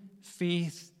own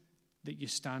faith that you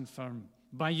stand firm.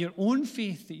 By your own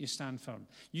faith that you stand firm.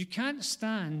 You can't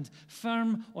stand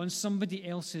firm on somebody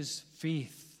else's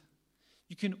faith.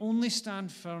 You can only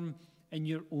stand firm in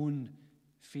your own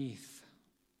faith.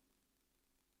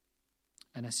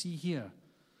 And I see here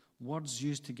words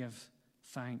used to give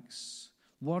thanks.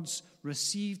 Words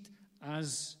received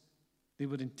as they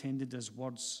were intended as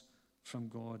words from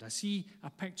God. I see a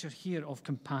picture here of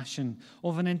compassion,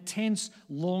 of an intense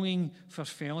longing for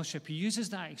fellowship. He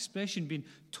uses that expression, being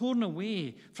torn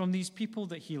away from these people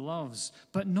that he loves,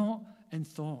 but not in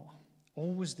thought,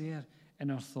 always there in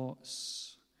our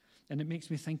thoughts. And it makes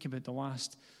me think about the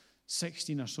last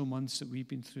 16 or so months that we've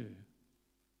been through.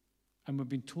 And we've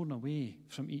been torn away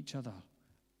from each other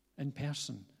in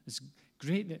person. It's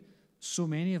great that so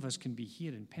many of us can be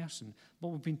here in person, but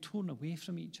we've been torn away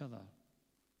from each other.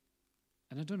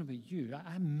 And I don't know about you,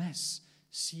 I miss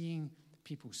seeing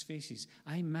people's faces.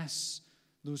 I miss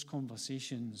those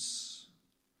conversations.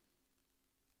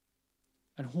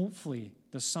 And hopefully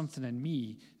there's something in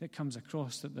me that comes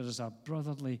across that there is a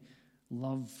brotherly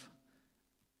love.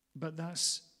 But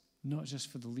that's not just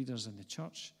for the leaders in the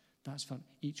church. That's for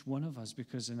each one of us,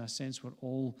 because in a sense we're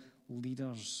all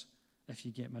leaders, if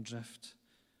you get my drift.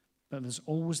 But there's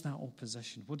always that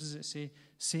opposition. What does it say?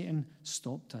 Satan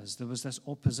stopped us. There was this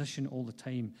opposition all the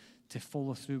time to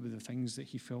follow through with the things that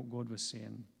he felt God was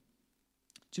saying.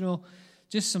 Do you know,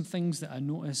 just some things that I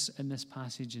notice in this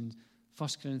passage in 1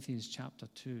 Corinthians chapter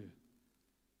 2.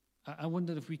 I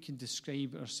wonder if we can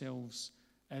describe ourselves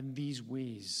in these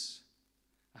ways.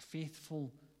 A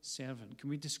faithful servant. Can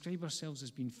we describe ourselves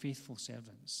as being faithful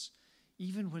servants?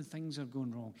 Even when things are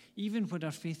going wrong, even when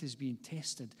our faith is being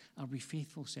tested, are we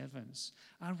faithful servants?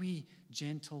 Are we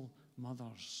gentle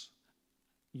mothers?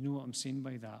 You know what I'm saying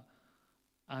by that?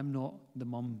 I'm not the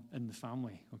mum in the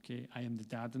family, okay? I am the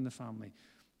dad in the family.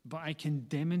 But I can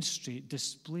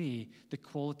display the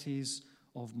qualities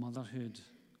of motherhood.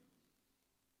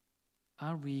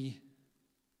 Are we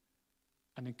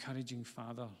an encouraging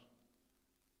father?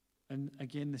 And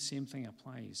again, the same thing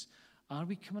applies. Are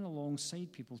we coming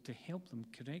alongside people to help them,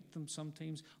 correct them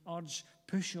sometimes, urge,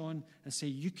 push on, and say,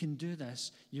 you can do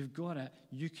this, you've got it,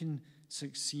 you can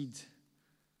succeed?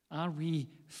 Are we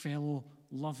fellow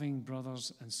loving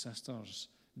brothers and sisters?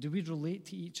 Do we relate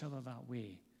to each other that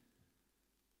way?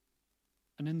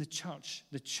 And in the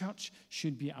church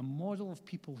should be a model of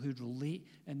people who relate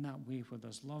in that way, where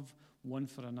there's love one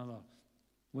for another.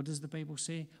 What does the Bible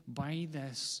say? By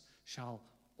this shall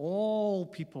all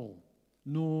people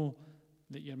know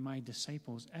that you're my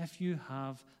disciples, if you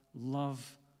have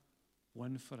love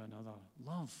one for another.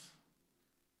 Love.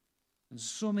 And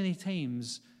so many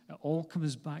times, it all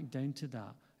comes back down to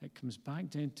that. It comes back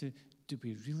down to, do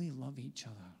we really love each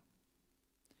other?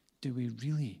 Do we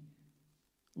really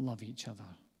love each other?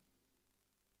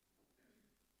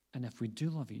 And if we do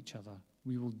love each other,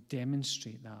 we will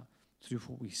demonstrate that through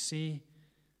what we say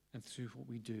and through what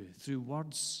we do, through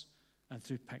words and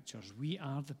through pictures. We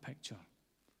are the picture.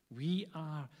 We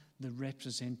are the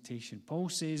representation. Paul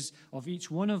says of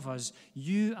each one of us,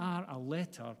 you are a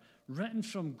letter written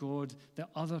from God that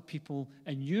other people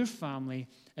in your family,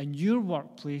 in your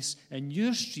workplace, in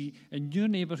your street, in your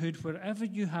neighborhood, wherever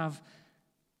you have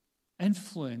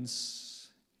influence,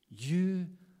 you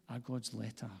are God's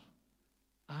letter.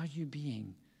 Are you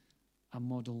being a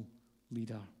model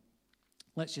leader?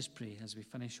 Let's just pray as we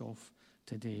finish off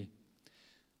today.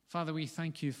 Father, we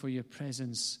thank you for your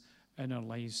presence in our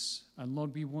lives. And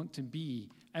Lord, we want to be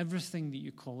everything that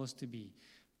you call us to be.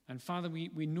 And Father,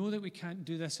 we know that we can't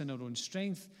do this in our own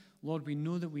strength. Lord, we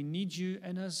know that we need you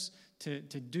in us to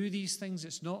do these things.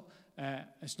 It's not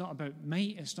about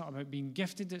might. It's not about being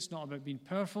gifted. It's not about being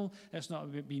powerful. It's not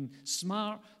about being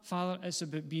smart. Father, it's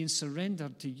about being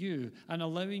surrendered to you and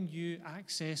allowing you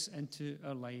access into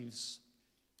our lives.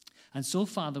 And so,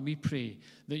 Father, we pray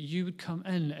that you would come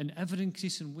in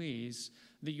ever-increasing ways,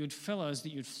 that you would fill us,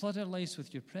 that you would flood our lives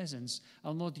with your presence,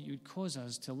 and Lord, that you would cause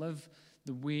us to live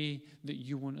the way that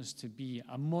you want us to be,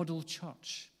 a model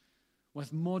church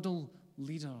with model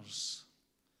leaders.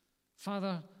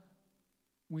 Father,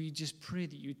 we just pray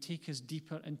that you take us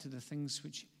deeper into the things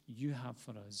which you have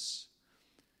for us.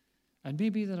 And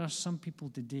maybe there are some people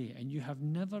today, and you have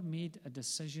never made a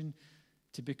decision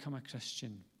to become a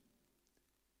Christian.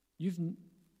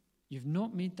 You've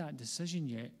not made that decision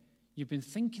yet. You've been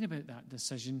thinking about that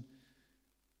decision,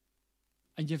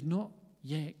 and you've not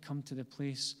yet come to the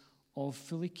place of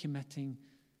fully committing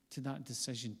to that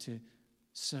decision, to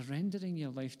surrendering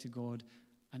your life to God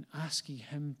and asking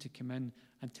Him to come in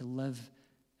and to live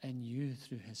in you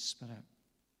through His Spirit.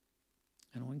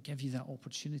 And I want to give you that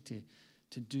opportunity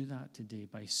to do that today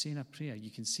by saying a prayer.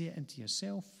 You can say it into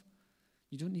yourself.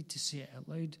 You don't need to say it out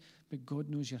loud, but God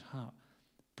knows your heart.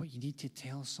 But you need to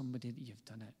tell somebody that you've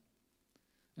done it.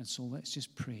 And so let's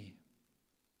just pray.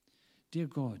 Dear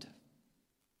God,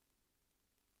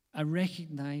 I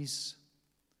recognize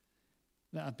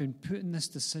that I've been putting this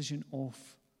decision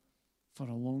off for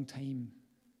a long time.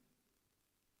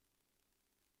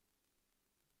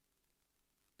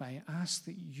 But I ask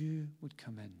that you would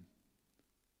come in.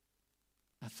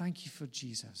 I thank you for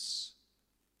Jesus.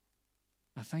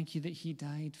 I thank you that He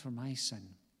died for my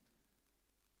sin.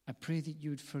 I pray that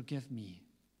you would forgive me.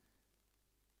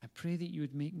 I pray that you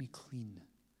would make me clean.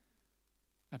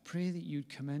 I pray that you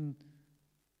would come in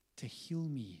to heal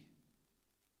me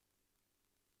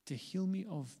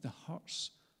of the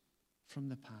hurts from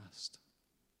the past,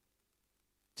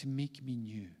 to make me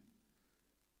new,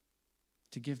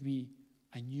 to give me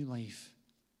a new life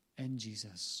in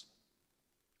Jesus.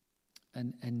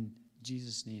 And in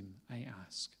Jesus' name I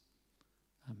ask.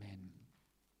 Amen.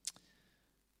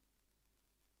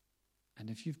 And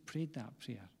if you've prayed that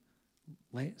prayer,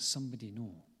 let somebody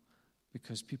know,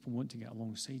 because people want to get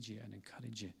alongside you and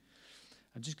encourage you.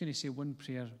 I'm just going to say one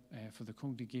prayer for the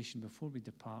congregation before we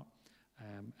depart,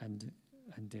 and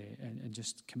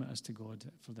just commit us to God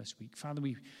for this week. Father,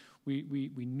 we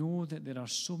know that there are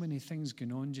so many things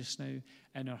going on just now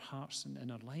in our hearts and in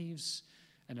our lives,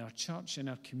 in our church, in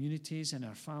our communities, in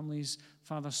our families.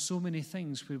 Father, so many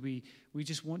things where we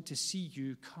just want to see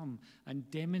you come and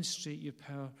demonstrate your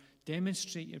power,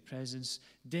 demonstrate your presence,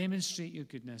 demonstrate your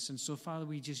goodness. And so, Father,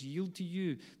 we just yield to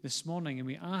you this morning, and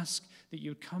we ask that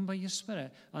you would come by your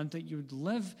Spirit and that you would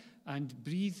live and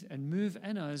breathe and move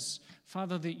in us.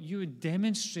 Father, that you would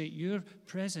demonstrate your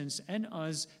presence in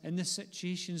us in the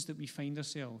situations that we find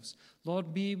ourselves.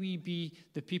 Lord, may we be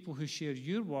the people who share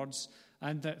your words,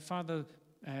 and that, Father,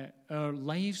 our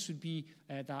lives would be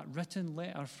that written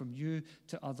letter from you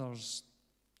to others.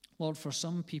 Lord, for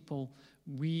some people,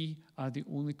 we are the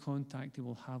only contact they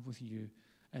will have with you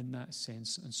in that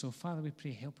sense. And so, Father, we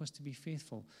pray, help us to be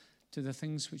faithful to the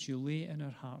things which you lay in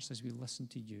our hearts as we listen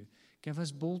to you. Give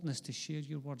us boldness to share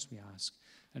your words, we ask.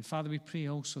 And Father, we pray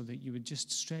also that you would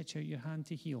just stretch out your hand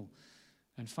to heal.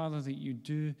 And Father, that you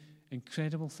do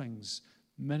incredible things,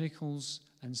 miracles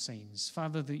and signs.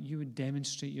 Father, that you would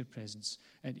demonstrate your presence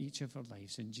in each of our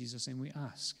lives. In Jesus' name we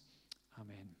ask.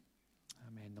 Amen.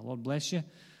 Amen. The Lord bless you,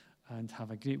 and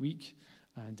have a great week.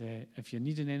 And if you're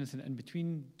needing anything in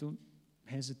between, don't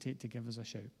hesitate to give us a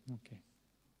shout. Okay.